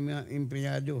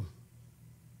 empleyado.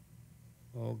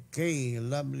 Okay,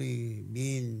 lovely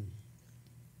bean.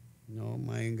 No,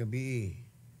 maing gabi.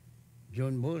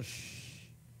 John Bush.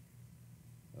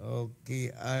 Okay,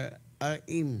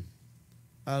 R.M.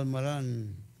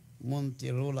 Almaran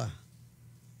Monterola.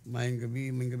 Maing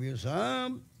gabi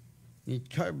usab ni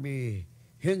Charby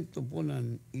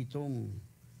Hentupunan Itom.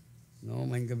 No,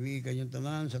 maing gabi kanyang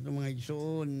tanan sa itong mga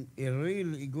igsoon,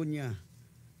 Eril Igunya.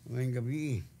 Maing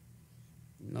gabi.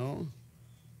 No?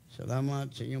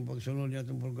 Salamat sa inyong pagsunod niya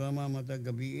itong programa matag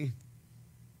gabi.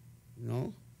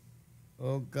 No?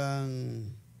 O kang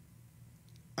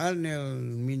Arnel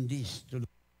Mindis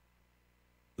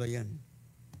tulayan.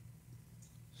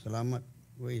 Salamat.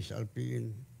 Way sa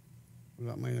Alpin.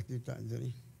 Wala may nakita dali.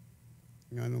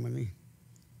 Nga naman eh.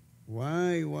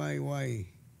 Why?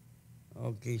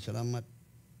 Okay, salamat.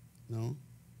 No?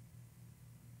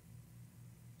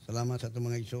 Salamat sa itong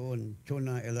mga igsoon.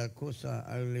 Chona Elarcosa,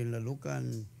 Arlene Lalucan,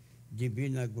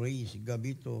 Divina Grace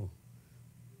Gabito.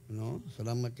 No?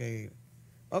 Salamat kay...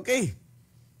 Okay.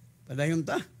 Padayon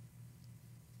ta.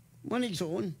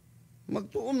 Manigsoon.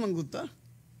 Magtuon man gud ta.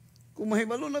 Kung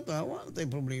mahibalo na ta, wala tayong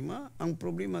problema. Ang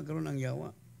problema karon ang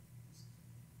yawa.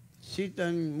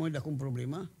 Sitan mo dakong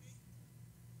problema.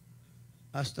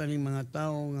 Hasta ni mga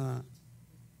tao nga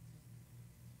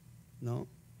no?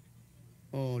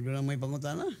 O, doon lang may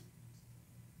pangutana.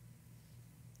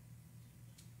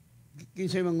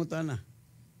 Kinsay mangutana?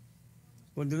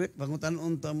 Kung direct, pangutan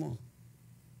unta mo.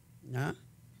 Ha?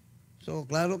 So,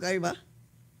 klaro kayo ba?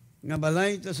 Nga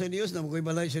balay ito sa Diyos, na mako'y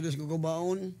balay sa Diyos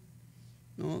kukubaon.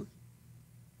 No?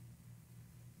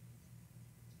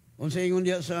 Kung sa ingon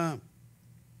diya sa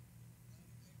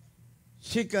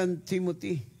 2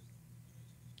 Timothy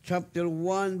chapter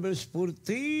 1 verse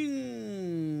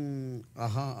 14.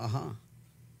 Aha.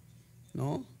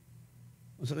 No?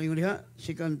 Kung sa ingon diya,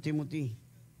 2 Timothy.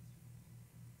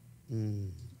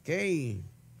 Okay.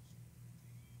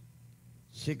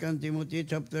 2 Timothy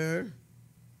chapter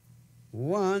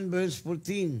 1 verse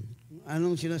 14.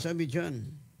 Anong sinasabi dyan?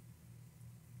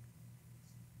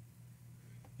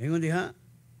 Ingon diha,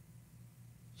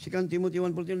 2 Timothy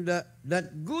 1:14, that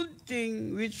good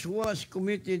thing which was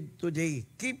committed today,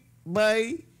 keep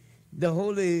by the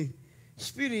Holy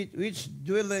Spirit which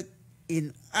dwelleth in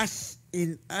us.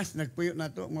 In us, nagpuyo na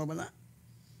to, mao ba na?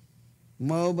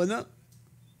 Mao ba na?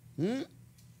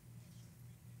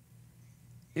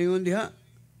 Ingon diha,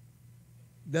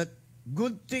 that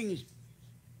good things.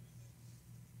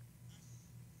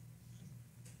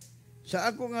 Sa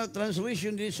ako nga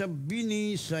translation din sa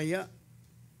Binisaya,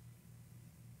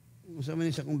 usama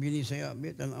ni sa kong Binisaya,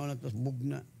 tanaw na ito,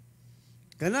 bugna.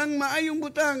 Kanang maayong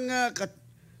butang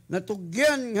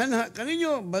natugyan nga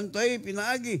kaninyo, bantay,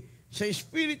 pinaagi, sa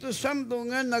Espiritu Santo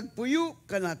nga nagpuyo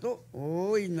ka nato.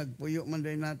 Oy, nagpuyo man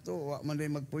day nato, wa man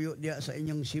day magpuyo diya sa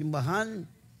inyong simbahan.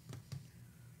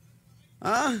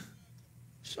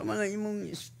 Sama na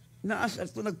imong naas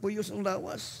at ito nagpuyo sa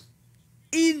lawas.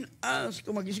 In us,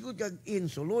 kung magisikot kag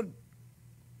in sulod.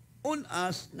 On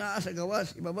us, naas sa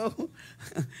gawas, ibabaw.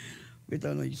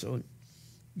 Bitaw no ison.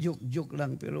 Joke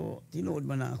lang, pero tinuod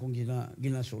man na akong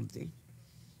ginasulti.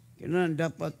 Kailangan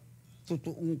dapat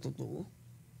totoo.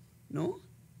 No?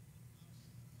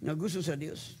 Nga gusto sa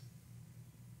Dios.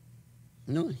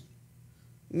 No?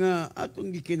 Nga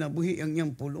atong gikinabuhi ang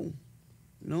iyang pulong.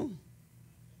 No?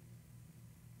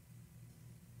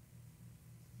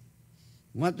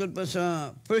 Matod pa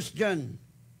sa 1 John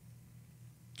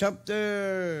chapter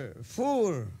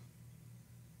 4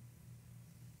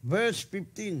 verse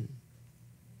 15.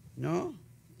 No?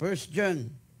 1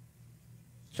 John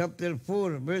chapter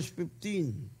 4 verse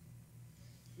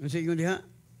 15. Ano sa inyo diha?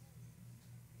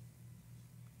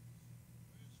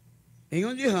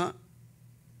 Ingon diha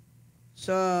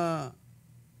sa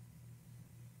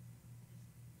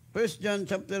 1 John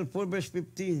chapter 4 verse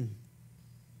 15.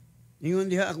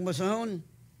 Ingon diha akong basahon,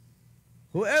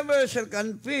 whoever shall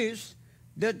confess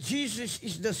that Jesus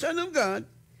is the Son of God,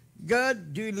 God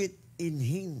dwelleth in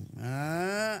him.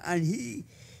 And he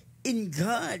in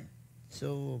God.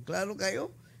 So, klaro kayo?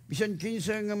 Bisan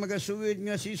kinsa nga magasuwid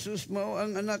nga si Jesus mao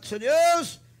ang anak sa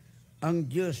Dios, ang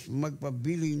Dios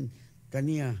magpabilin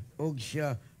kaniya og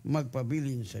siya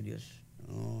magpabilin sa Dios.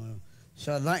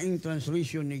 Sa laing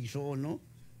translation ni Igsoon, no?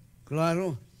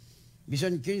 Klaro.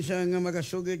 Bisan kinsa nga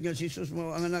magasugid nga si Jesus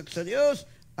mao ang anak sa Dios,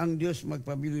 ang Dios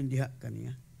magpabilin diha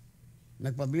kaniya.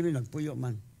 Nagpabilin, nagpuyo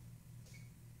man.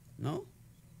 No?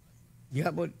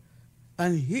 Diha pod,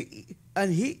 and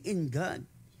he in God.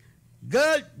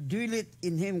 God dwelleth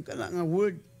in him. Kana nga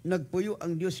word, nagpuyo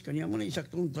ang Dios kaniya. Muna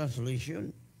isaktong translation.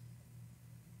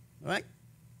 Right?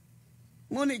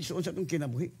 Muna isuon sa itong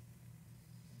kinabuhi.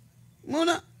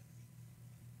 Muna,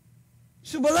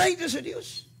 subalay ka sa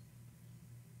Dios.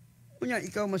 Kunya,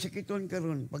 ikaw masikiton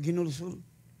karon pag hinulsul.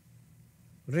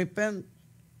 Repent.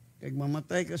 Kaya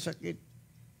mamatay ka sakit.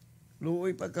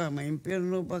 Luoy pa ka,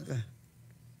 maimpierno pa ka.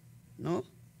 No?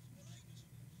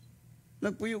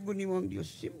 Nagpuyo ko ni mo ang Diyos.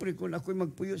 Siyempre, kung ako'y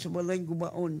magpuyo sa balay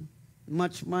gubaon,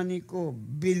 much money ko,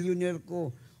 billionaire ko,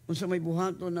 kung sa may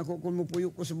buhaton ako, kung mupuyo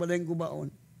ko sa balay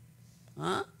gubaon.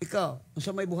 Ha? Ikaw, kung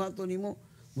sa may buhaton ni mo,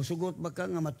 musugot ba ka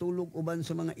nga matulog uban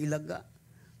sa mga ilaga,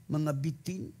 mga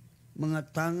bitin,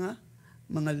 mga tanga,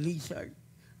 mga lizard,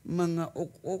 mga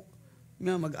ok-ok,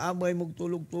 nga mag-abay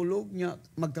magtulog-tulog, nga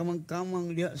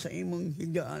magkamang-kamang diha sa imong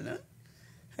higdaanan.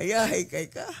 Hayahay kay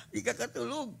ka, di ka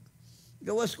katulog.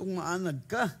 Gawas kung maanad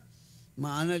ka.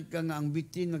 Maanad ka nga ang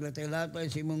bitin, naglatay-latay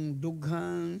sa imong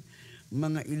dughang,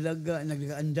 mga ilaga,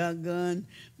 nagkaandagan,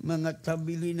 mga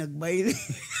tabili, nagbayri.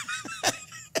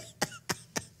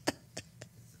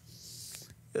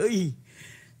 Uy,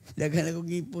 dagan akong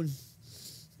ipon.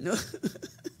 No?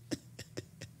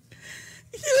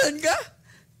 Isilan ka?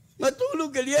 Matulog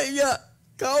ka niya, iya.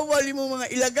 Kaawali mo mga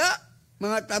ilaga,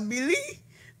 mga tabili,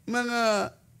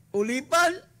 mga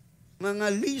ulipan,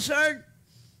 mga lizard.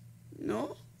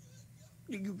 No?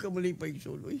 Hindi ka malipay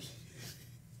suloy.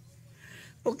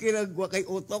 Okay lang wa kay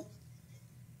utok.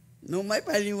 No, may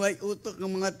paliway utok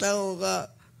ng mga tao ka.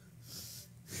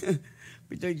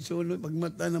 Pitay suloy,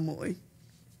 pagmata na mo eh.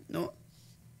 No?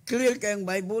 Clear kayang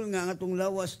Bible nga ang atong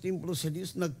lawas templo sa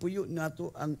Dios, nagpuyo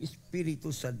nato ang Espiritu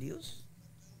sa Dios.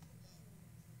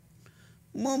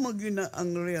 Mo magina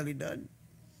ang realidad.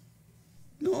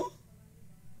 No?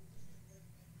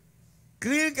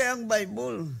 Clear kayang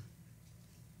Bible.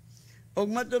 Og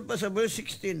matod pa sa verse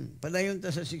 16, padayon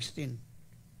ta sa 16.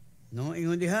 No,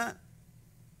 ingon diha.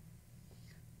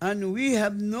 And we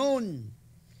have known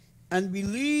and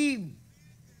believed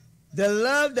the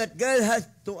love that God has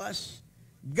to us.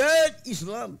 God is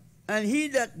love, and he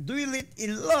that dwelleth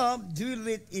in love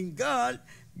dwelleth in God,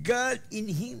 God in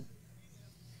him.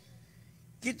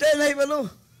 Kita na ibalo.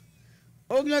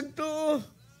 Og nagtuo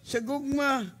sa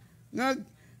gugma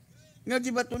nga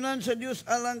gibatunan sa Dios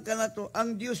alang kanato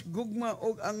ang Dios gugma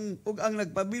og ang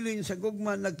nagpabilin sa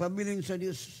gugma nagpabilin sa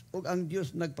Dios og ang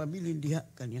Dios nagpabilin diha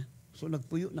kanya. So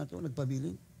nagpuyo nato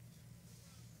nagpabilin.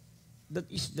 That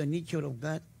is the nature of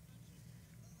God.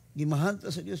 Gimahal ta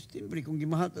sa Dios, timbre kung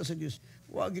gimahal ta sa Dios,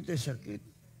 wa kita sakit.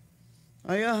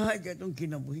 Ayahay ka itong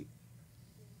kinabuhi.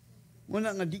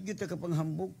 Muna nga di kita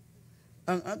kapanghambog.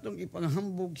 Ang atong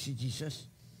ipanghambog si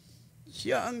Jesus.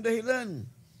 Siya ang dahilan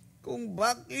kung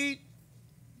bakit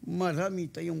marami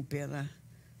tayong pera.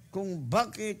 Kung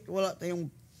bakit wala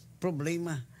tayong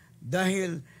problema.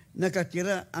 Dahil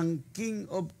nakatira ang King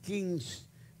of Kings,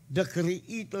 the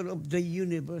Creator of the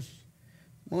universe.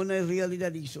 Muna yung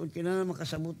realidad, isuon ka na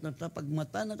makasabot na ta, pag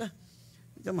mata na ka,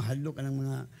 ito mahalo ka ng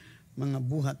mga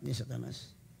buhat ni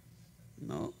Satanas.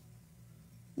 No?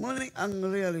 Muna ang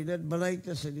realidad, balay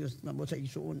ka sa Diyos na sa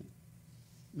isuon.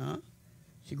 No?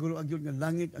 Siguro agyod nga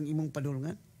langit ang imong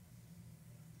padulngan.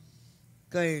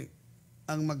 Kay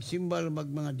ang magsimbal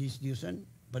mga disdiyosan,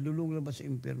 padulong lang ba sa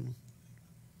impyerno?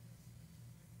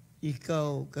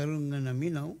 Ikaw karon nga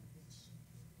naminaw,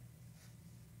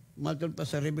 matod pa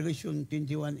sa Revelation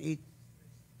 21:8.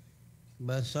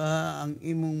 Basa ang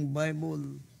imong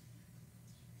Bible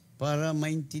para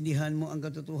maintindihan mo ang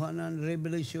katotohanan.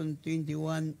 Revelation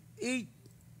 21:8.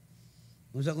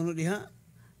 Kung sa kuno diha,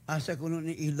 asa kuno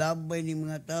ni ilabay ni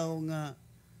mga tao nga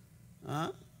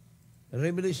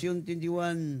Revelation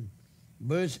 21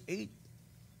 verse 8.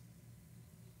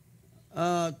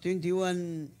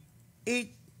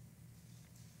 21:8.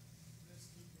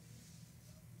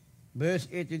 Verse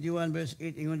 8, 21, verse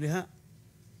 8, ingon diha.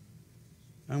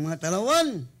 Ang mga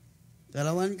talawan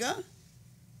ka,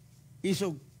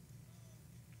 isog.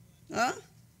 Ha?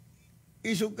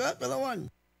 Isog ka, talawan.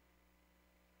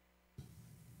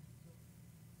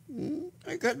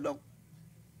 Ay kadlok.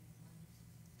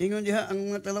 Ingon diha,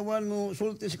 ang mga talawan mo,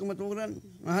 sulti sa kumaturan,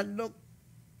 mahadlok.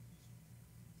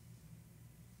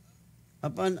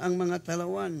 Apan ang mga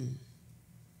talawan,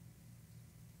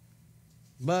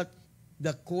 but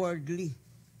the cowardly,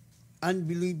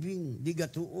 unbelieving, di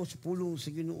gatuo sa pulong sa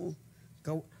Ginoo,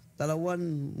 talawan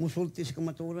musulti sa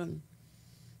kamaturan.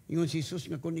 Ingon si Jesus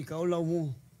nga kung ikaulaw mo,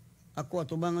 ako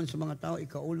atubangan sa mga tao,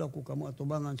 ikaulaw ko kamo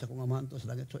atubangan sa kung amahan to sa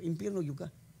dagat. So, impyerno yung ka.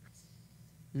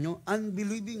 No?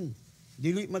 Unbelieving,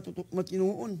 dili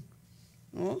matinuon.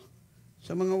 No?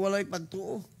 Sa mga walay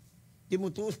pagtuo, di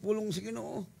mo tuos pulong sa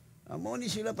Ginoo. Amo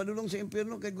ni sila padulong sa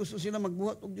impyerno kay gusto sila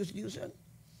magbuhat og Dios-Diosan.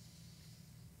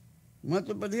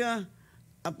 Matod pa diha,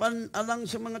 apan alang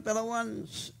sa mga talawan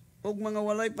og mga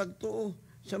walay pagtuo,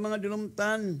 sa mga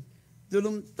dulumtanan,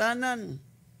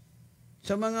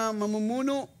 sa mga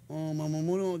mamumuno,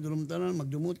 dulumtanan,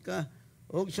 magdumot ka,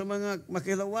 o sa mga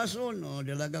makilawason,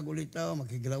 dalaga gulitaw,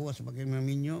 makigilawas,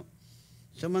 makimaminyo,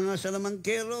 sa mga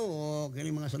salamangkero,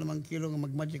 kini mga salamangkero nga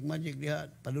magmagic-magic diha,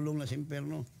 padulong na sa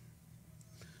impyerno.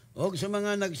 O sa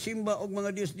mga nagsimba og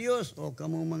mga Dios-Dios, o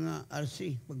kamo mga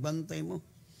RC, pagbantay mo.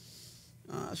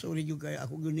 Sorry yung kay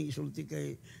ako guning isulti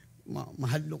kay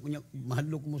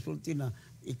mahadlok mo sulti na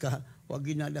wag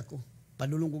ginada ko.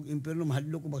 Padulong kong impyerno,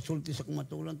 mahadlok ko magsulti sa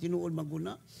kumatulan. Tinuod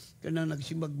maguna, kanang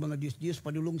nagsimbag mga Dios-Dios,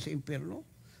 padulong sa impyerno.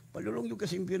 Padulong yung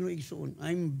kasi impyerno igsoon.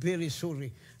 I'm very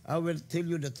sorry. I will tell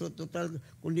you the truth. Total,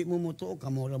 kung di mo mutuo,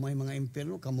 kamora may mga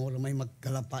impyerno, kamora may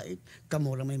magkalapait,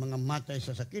 kamora may mga matay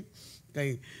sa sakit.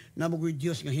 Kay nabugoy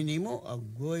Dios nga hinimo,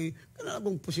 agoy,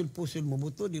 kanang pusil-pusil mo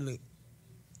buto, dili.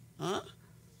 Ha?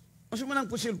 Maso man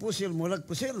ang pusil-pusil mo,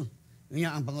 pusil.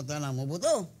 Nga ang pangutana mo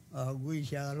buto. Agoy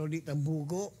siya, rodi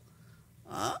bugo.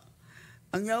 Ha?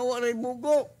 Ang yawa rin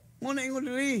bugo. Muna ingon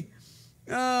dili.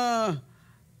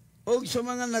 Og sa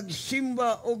mga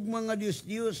nagsimba og mga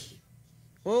Dios-Dios.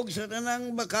 Og sa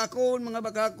tanang bakakon, mga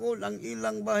bakakon, ang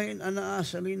ilang bahin anaa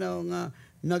sa linaw nga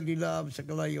nagdilaab sa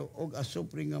kalayo og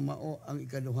asupri nga mao ang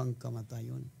ikaduhang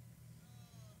kamatayon.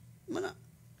 Mana?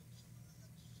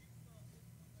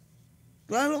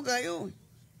 Klaro kayo.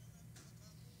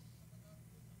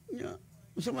 Yeah.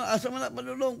 Asa man na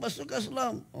padulong, Pastor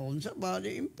Caslam. Unsa ba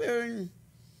di infirm?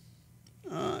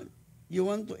 You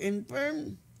want to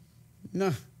infirm?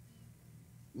 Na,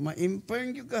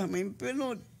 ma-infirm ka,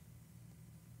 ma-infirnod.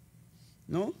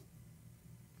 No?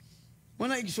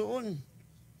 Muna igsuon.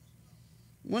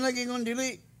 Muna gingon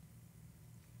dili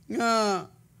nga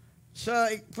sa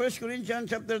 1 Corinthians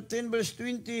chapter 10 verse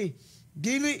 20,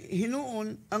 dili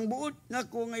hinuon ang buot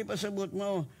nako nga ipasabot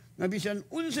mao nga bisan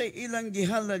unsay ilang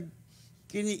gihalad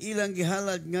kini ilang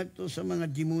gihalad ngadto sa mga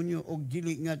demonyo og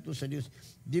dili ngadto sa Dios.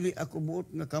 Dili ako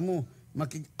buot nga kamo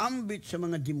makig-ambit sa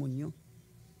mga demonyo.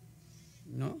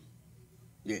 No?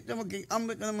 Di ta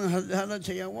makig-ambit ng mga halad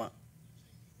sa yawa.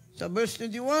 Sa verse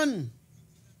 21,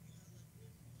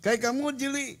 kay kamo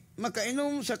dili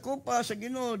makainom sa kopa sa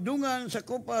Ginoo, dungan sa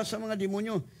kopa sa mga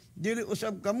demonyo. Dili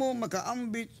usab kamo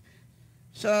makaambit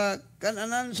sa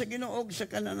kananan sa Ginoo og sa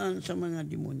kananan sa mga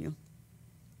demonyo.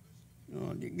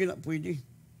 No, di gila pwede.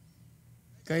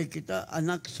 Kay kita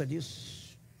anak sa Dios.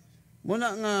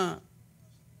 Muna nga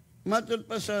matud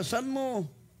pa sa Salmo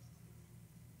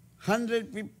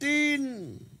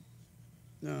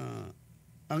 115 na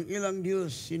ang ilang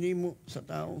Dios sinimo sa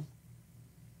tao.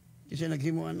 Kasi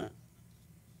naghimo ana.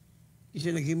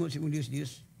 Kasi naghimo si mong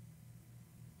Dios.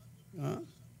 Ha?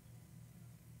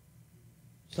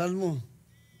 Salmo.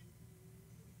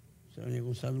 Saan niya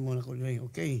kung Salmo na ko rin?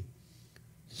 Okay.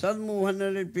 Salmo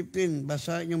 115.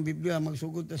 Basa yung Biblia.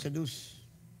 Magsugod ta sa dus.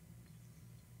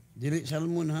 Dili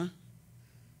Salmon ha?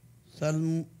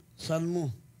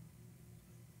 Salmo.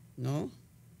 No?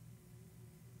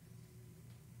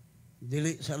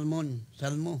 Dili Salmon.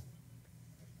 Salmo.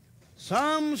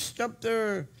 Psalms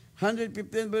chapter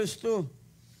 115 verse 2.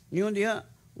 Ngayon diha,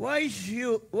 why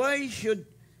should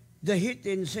the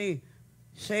heathen say,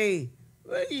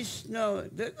 where is now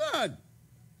the God?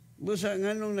 Busa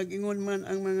nganong nag-ingon man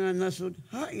ang mga nasod,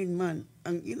 hain man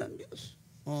ang ilang Dios.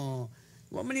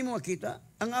 Wa man nimo makita,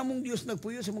 ang among Dios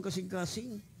nagpuyo sa mong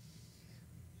kasing-kasing.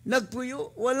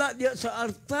 Nagpuyo, wala diya sa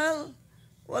altar,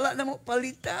 wala na mo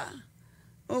palita.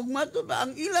 O mato ba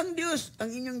ang ilang Dios, ang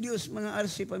inyong Dios, mga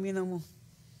arsi, paminaw mo.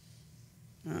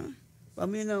 Ha?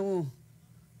 Paminaw mo.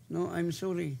 No, I'm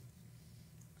sorry.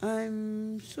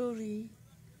 I'm sorry,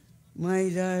 my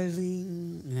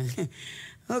darling.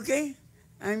 Okay?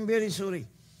 I'm very sorry.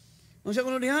 Kung sa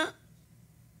kuno diha,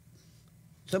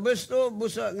 sa verse 2,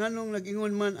 busa nganong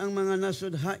nag-ingon man ang mga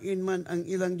nasod, hain man ang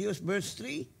ilang Dios. Verse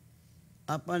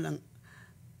 3, apan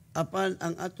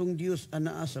ang atong Dios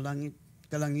anaa sa langit,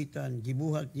 kalangitan,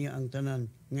 gibuhat niya ang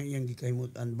tanan nga iyang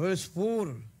gikahimutan. Verse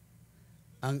 4,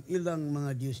 ang ilang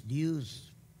mga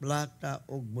Dios, plata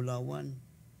o bulawan,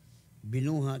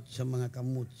 binuhat sa mga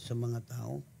kamot sa mga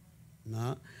tao.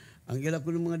 Na, ang ilang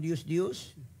ko ng mga Dios,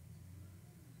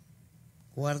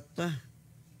 kwarta,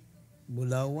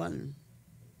 bulawan,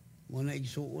 muna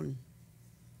igsuon.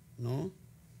 No?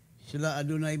 Sila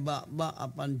adunay ba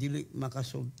apan dili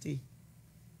makasulti.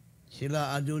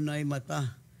 Sila adunay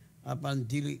mata apan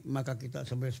dili makakita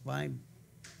sa verse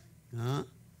 5. Ha?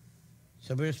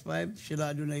 Sa verse 5,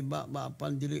 sila adunay ba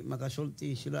apan dili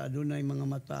makasulti, sila adunay mga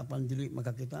mata apan dili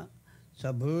makakita.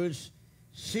 sa verse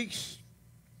 6.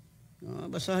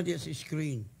 Basahan diya sa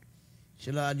screen.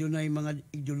 Sila adunay mga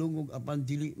idulungog apan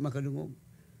dili makadungog.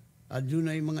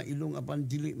 Adunay mga ilong apan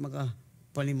dili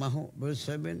makapalimaho. Verse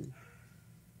 7.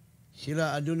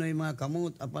 Sila adunay mga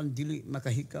kamot apan dili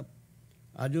makahikap.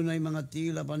 Adunay mga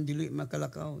til apan dili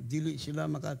makalakaw. Dili sila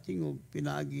makatingog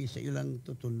pinaagi sa ilang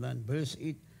tutunlan. Verse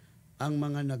 8. Ang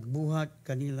mga nagbuhat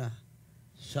kanila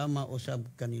sama usab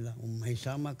kanila. May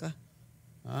sama ka?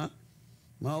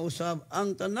 Mausab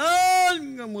ang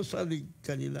tanan nga mosalig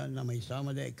kanila na may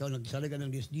sama na ikaw nagsalig ka ng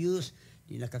Diyos,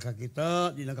 di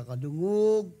nakakakita, di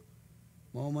nakakadungog.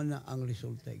 Mao man na ang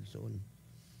resulta igsoon.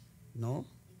 No?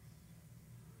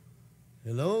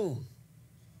 Hello?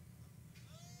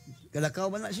 Kalakaw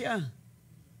ba na siya?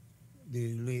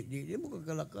 Di mo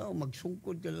kakalakaw,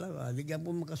 magsungkod ka lang. Di ka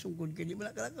po makasungkod ka, di ba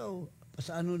na kalakaw?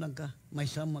 Pasaano lang ka? May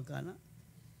sama ka na?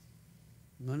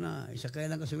 No na, isa kaya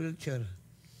lang ka sa wheelchair.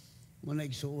 Muna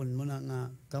igsuon, muna nga,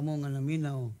 kamo nga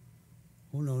naminaw,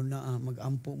 huno na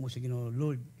mag-ampo mo sa Ginoo.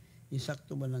 Lord,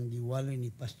 insakto ba ng giwalay ni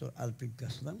Pastor Alfred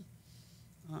Caslam?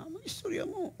 Mag-istorya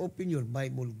mo. Open your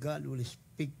Bible. God will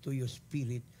speak to your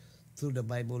spirit through the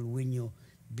Bible when you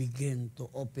begin to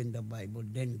open the Bible.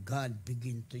 Then God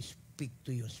begin to speak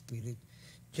to your spirit.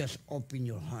 Just open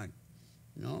your heart.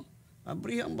 No?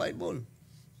 Abri ang Bible.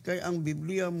 Kaya ang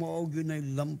Biblia mo og yun ay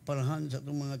lamparahan sa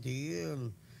itong mga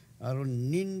tiil. Aron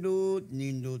nindot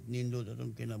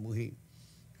atong kinabuhi.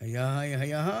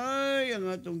 Hayahay ang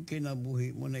atong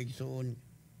kinabuhi mo na igsuon.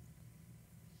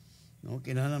 No,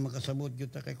 kinahanglan makasabot gyud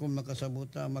ta kay kung makasabot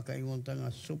ta makaingon ta nga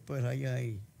super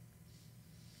hayay.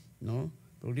 No?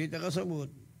 Pero di ta kasabot,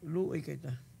 luoy kay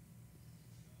ta.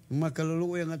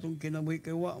 Makaluluoy ang atong kinabuhi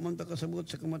kay wa man ta kasabot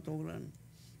sa kamatuoran.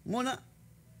 Muna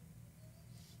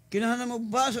kinahanglan mo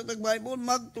basa tag Bible,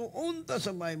 magtuon ta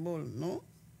sa Bible, no?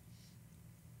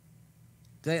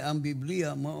 Kaya ang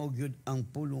Biblia mao gyud ang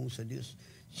pulong sa Dios.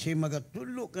 Siya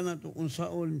magatulo ka na ito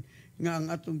unsaon nga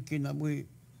ang atong kinabuhi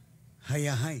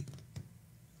hayahay.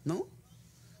 No?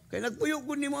 Kaya nagpuyo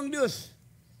ko nimo ang Dios.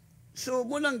 So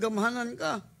mo nang gamhanan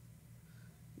ka.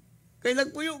 Kaya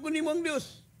nagpuyo ko nimo ang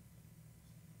Dios.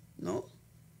 No?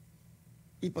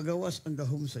 Ipagawas ang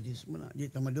gahom sa Dios mo na.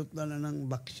 Di ta madutla na ng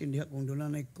vaccine diha kung doon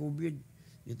na COVID.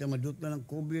 Di ta madutla ng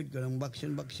COVID kanang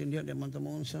vaccine diha di man ta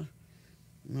maunsa.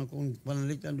 No, kung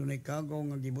panalitan doon ay kagaw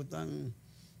nga gibutang,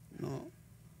 no,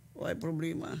 ay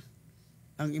problema.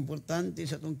 Ang importante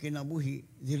sa itong kinabuhi,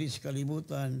 dili sa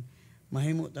kalibutan,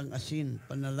 mahimot ang asin,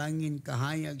 panalangin,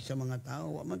 kahayag sa mga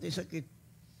tao, wa man tay sakit.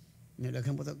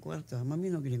 Nilaghan po tag kwarta,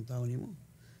 maminaw gining tao nimo.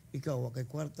 Ikaw, wa kay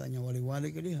kwarta, nya wali-wali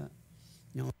ka diha.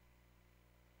 Nya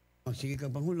sige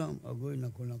ka panghulam, agoy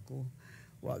nako,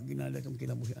 wa ginala itong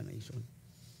kinabuhi na ison.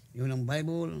 Yun ang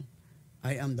Bible,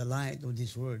 I am the light of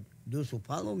this world. Those who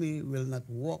follow me will not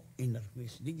walk in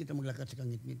darkness. Di kita maglakad sa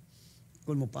kangit-ngit.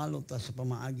 Kung mo follow ta sa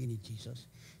pamaagi ni Jesus.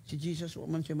 Si Jesus, wa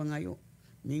man siya mangayo.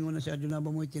 Ningon na siya, doon na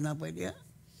ba mo itinapay diya?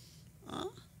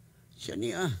 Siya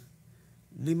niya.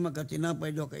 5 ka tinapay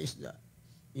do ka isda.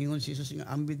 Ingon si Jesus nga,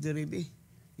 ambid diribi.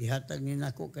 Ihatag ni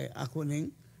nako kay ako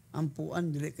ning ampuan,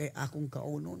 dili kay akong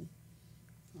kaunon.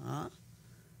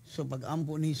 So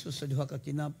pag-ampo ni Jesus sa 2 ka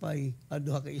tinapay, 2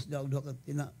 ka isda,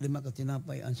 5 ka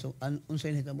tinapay,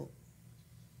 unsay nahitabo?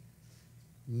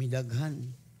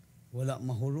 Midaghan, wala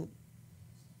mahulot.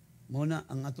 Muna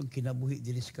ang atong kinabuhi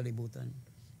dili sa kalibutan.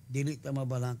 Dili ta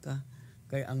mabalaka,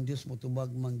 kay ang Dios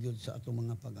motubag man gyud sa atong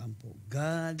mga pag-ampo.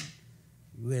 God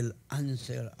will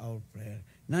answer our prayer.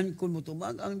 Nan kun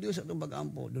motubag ang Dios sa atong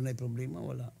pag-ampo, dunay problema?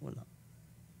 Wala.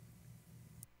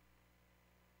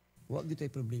 Wa gyud tay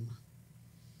problema.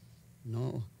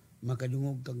 No,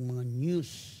 makadungog kag mga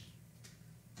news,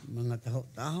 mga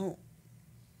taho-taho.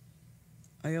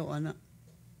 Ayaw ana.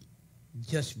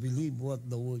 Just believe what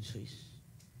the word says.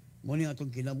 Muni atong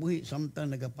kinabuhi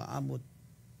samtang nagapaabot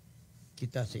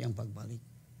kita sa iyang pagbalik.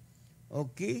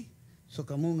 Okay? So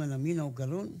kamo nga naminaw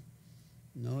karon,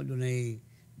 no,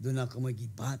 doon na ka may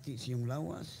gibati sa iyong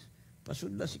lawas,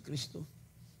 pasudla si Kristo.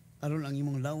 Aron ang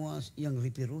imong lawas iyang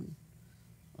ripiron.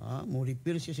 Mo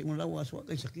repair siya sa imong lawas, wa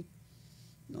kay sakit.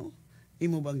 No?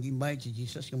 Imo bang gimbay si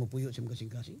Jesus nga mapuyo sa imong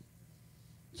kasing-kasing?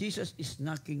 Jesus is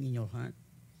knocking in your heart.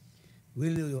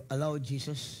 Will you allow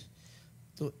Jesus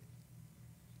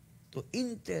to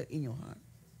enter in your heart?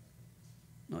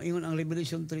 No, ingon ang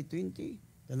Revelation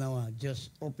 3:20. Tanawa,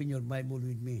 just open your Bible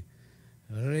with me.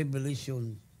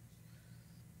 Revelation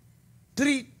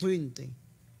 3:20.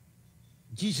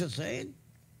 Jesus said,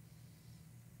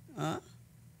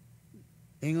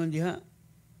 ingon diha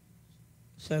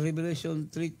sa Revelation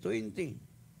 3:20.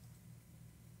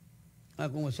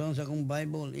 Akong masaon sa akong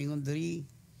Bible, ingon diri,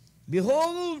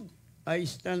 behold, I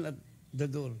stand at the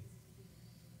door.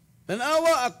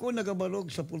 Tanawa ako nagabalog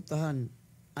sa pultahan,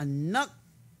 anak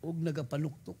og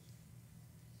nagapanuktok.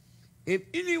 If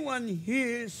anyone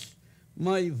hears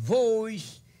my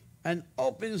voice and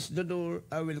opens the door,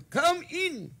 I will come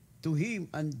in to him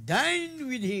and dine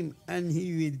with him, and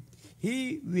he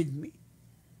with me.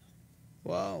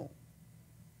 Wow.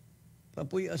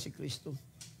 Papuya si Kristo.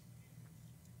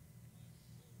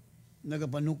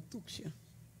 Nagapanuktok siya.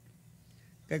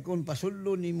 Kaya kung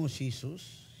pasullo ni mo si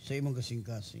Jesus sa imong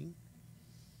kasing-kasing,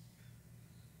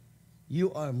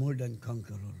 you are more than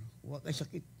conqueror. Wa kay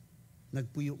sakit.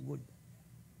 Nagpuyo good.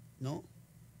 No?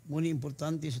 Muna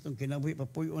importante sa itong kinabuhi,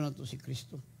 papuyo na to si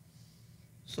Kristo.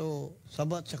 So,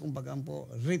 sabat sa kong pag-ampo,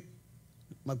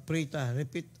 mag-pray ta,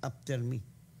 repeat after me.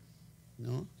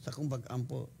 No? Sa kong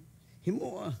pag-ampo,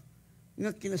 himo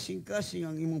nga kinasing-kasing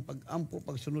ang imong pag-ampo,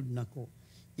 pagsunod nako.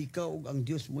 Ikaw ug ang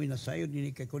Dios mo'y nasayod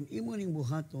nini kay kun imo ning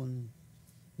buhaton,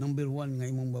 number 1 nga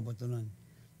imong babatunan.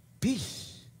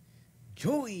 Peace,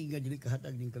 joy nga dili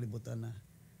kahatag ning kalibutan na.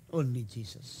 Only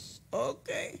Jesus.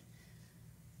 Okay.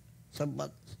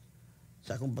 Sabat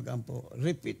sa akong pag-ampo,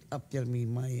 repeat after me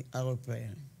our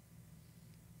prayer.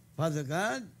 Father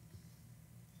God,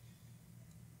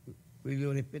 will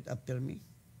you repeat after me?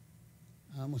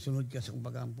 Musunod ka sa akong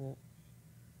pag-ampo.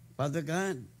 Father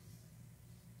God,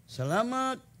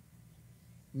 salamat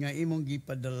nga imong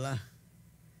gipadala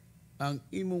ang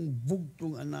imong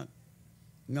bugtong anak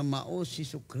nga mao si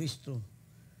Kristo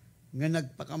nga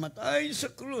nagpakamatay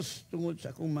sa krus tungod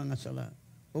sa akong mga sala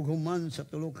ug human sa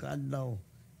tulo ka adlaw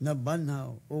na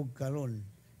banhaw ug karon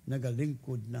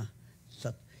nagalingkod na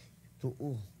sa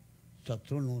tuo sa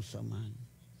trono sa man.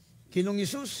 Kinong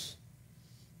Hesus,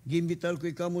 giimbitar ko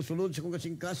ikaw mo sulod sa akong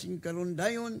kasing-kasing karon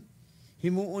dayon.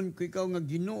 Himuon ko ikaw nga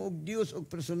Ginoo og Dios og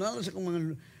personal sa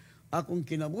akong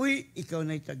kinabuhi, ikaw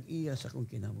na'y tag-iya sa akong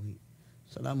kinabuhi.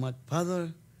 Salamat,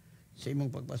 Father, sa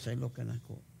imong pagpasaylo ka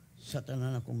nako sa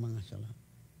tanan akong mga sala.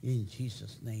 In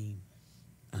Jesus' name,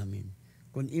 Amen.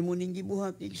 Kung imo ning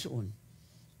gibuhat igsoon,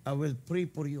 I will pray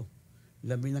for you.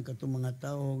 Labi na katong mga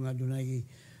tao nga dunay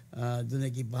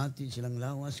gibati silang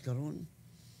lawas karon,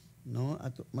 no?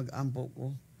 At mag-ampo ko,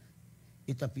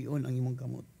 itapion ang imong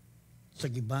kamot.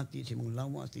 Sa gibati sa imong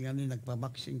lawas, tingnan ni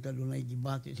nagpabaksin ka, dunay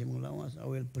gibati sa imong lawas, I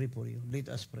will pray for you. Let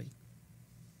us pray.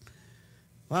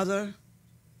 Father,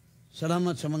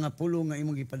 salamat sa mga pulo nga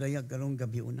imong gipadayag karong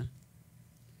gabi una.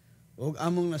 Og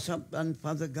among nasabtan,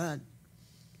 Father God,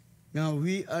 nga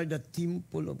we are the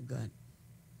temple of God.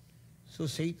 So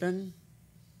Satan,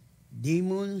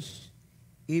 demons,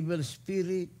 evil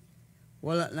spirit,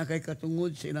 wala na kay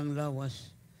katungod sa ilang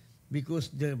lawas because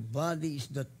their body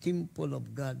is the temple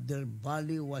of God. Their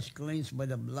body was cleansed by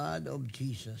the blood of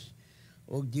Jesus.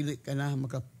 O dili ka na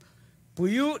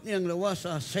makapuyo niyang lawas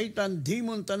sa Satan,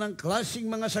 demon, tanang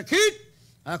klaseng mga sakit.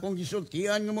 Akong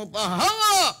gisultian nga mo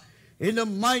pahanga in the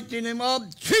mighty name of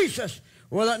Jesus.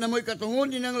 Wala na mo'y katungod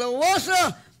niyang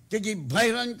lawasa.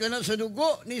 Tigibayran ka na sa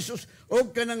dugo ni Jesus.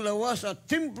 Og ka ng lawasa,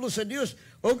 templo sa Dios.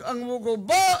 Og ang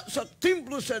muguba sa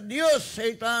templo sa Dios,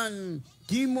 Satan,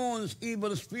 demons,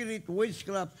 evil spirit,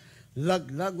 witchcraft,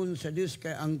 laglagon sa Dios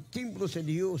kay ang templo sa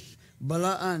Dios,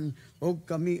 balaan, og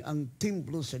kami ang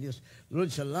templo sa Dios. Lord,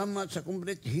 salamat sa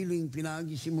complete healing,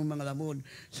 pinaagi si mo mga lamod.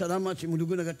 Salamat si mo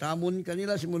dugo nagatamon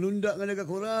kanila, si mo lunda nga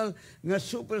nagakoral, nga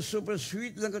super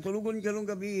sweet lang katulugon karong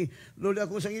gabi. Lord,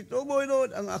 ako sang ituboy,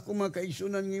 Lord, ang ako mga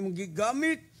kaigsunan nga imong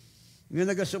gigamit, nga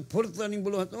nagasuporta ning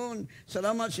buluhaton.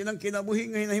 Salamat silang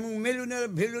kinabuhi nga hinahimong millionaire,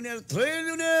 billionaire,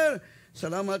 trillionaire.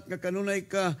 Salamat nga kanunay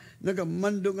ka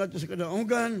nagamando nga sa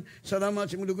kadaungan. Salamat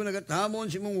si mudugo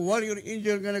nagatamon si mong warrior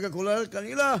angel nga nagakulal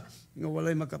kanila nga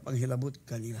walay makapanghilabot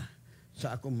kanila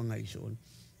sa akong mga igsoon.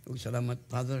 Ug salamat,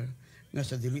 Father, nga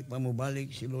sa dili pa mo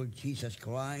balik si Lord Jesus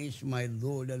Christ, my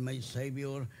Lord and my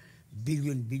Savior.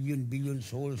 Billion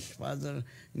souls, Father,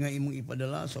 nga imong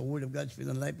ipadala sa Word of God,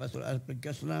 Spirit and Life, Pastor Alfred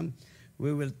Caslam.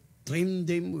 We will train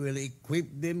them, we will equip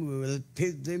them, we will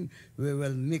teach them, we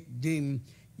will make them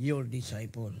your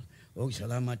disciple. O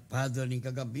salamat, Father, ning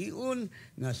kagabion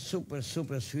nga super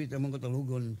sweet among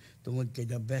katalugon tungod kay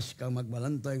the best kang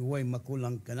magbalantay, way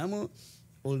makulang kanamo.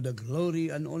 All the glory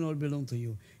and honor belong to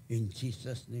you. In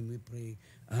Jesus' name we pray.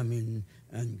 Amen.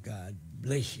 And God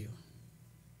bless you.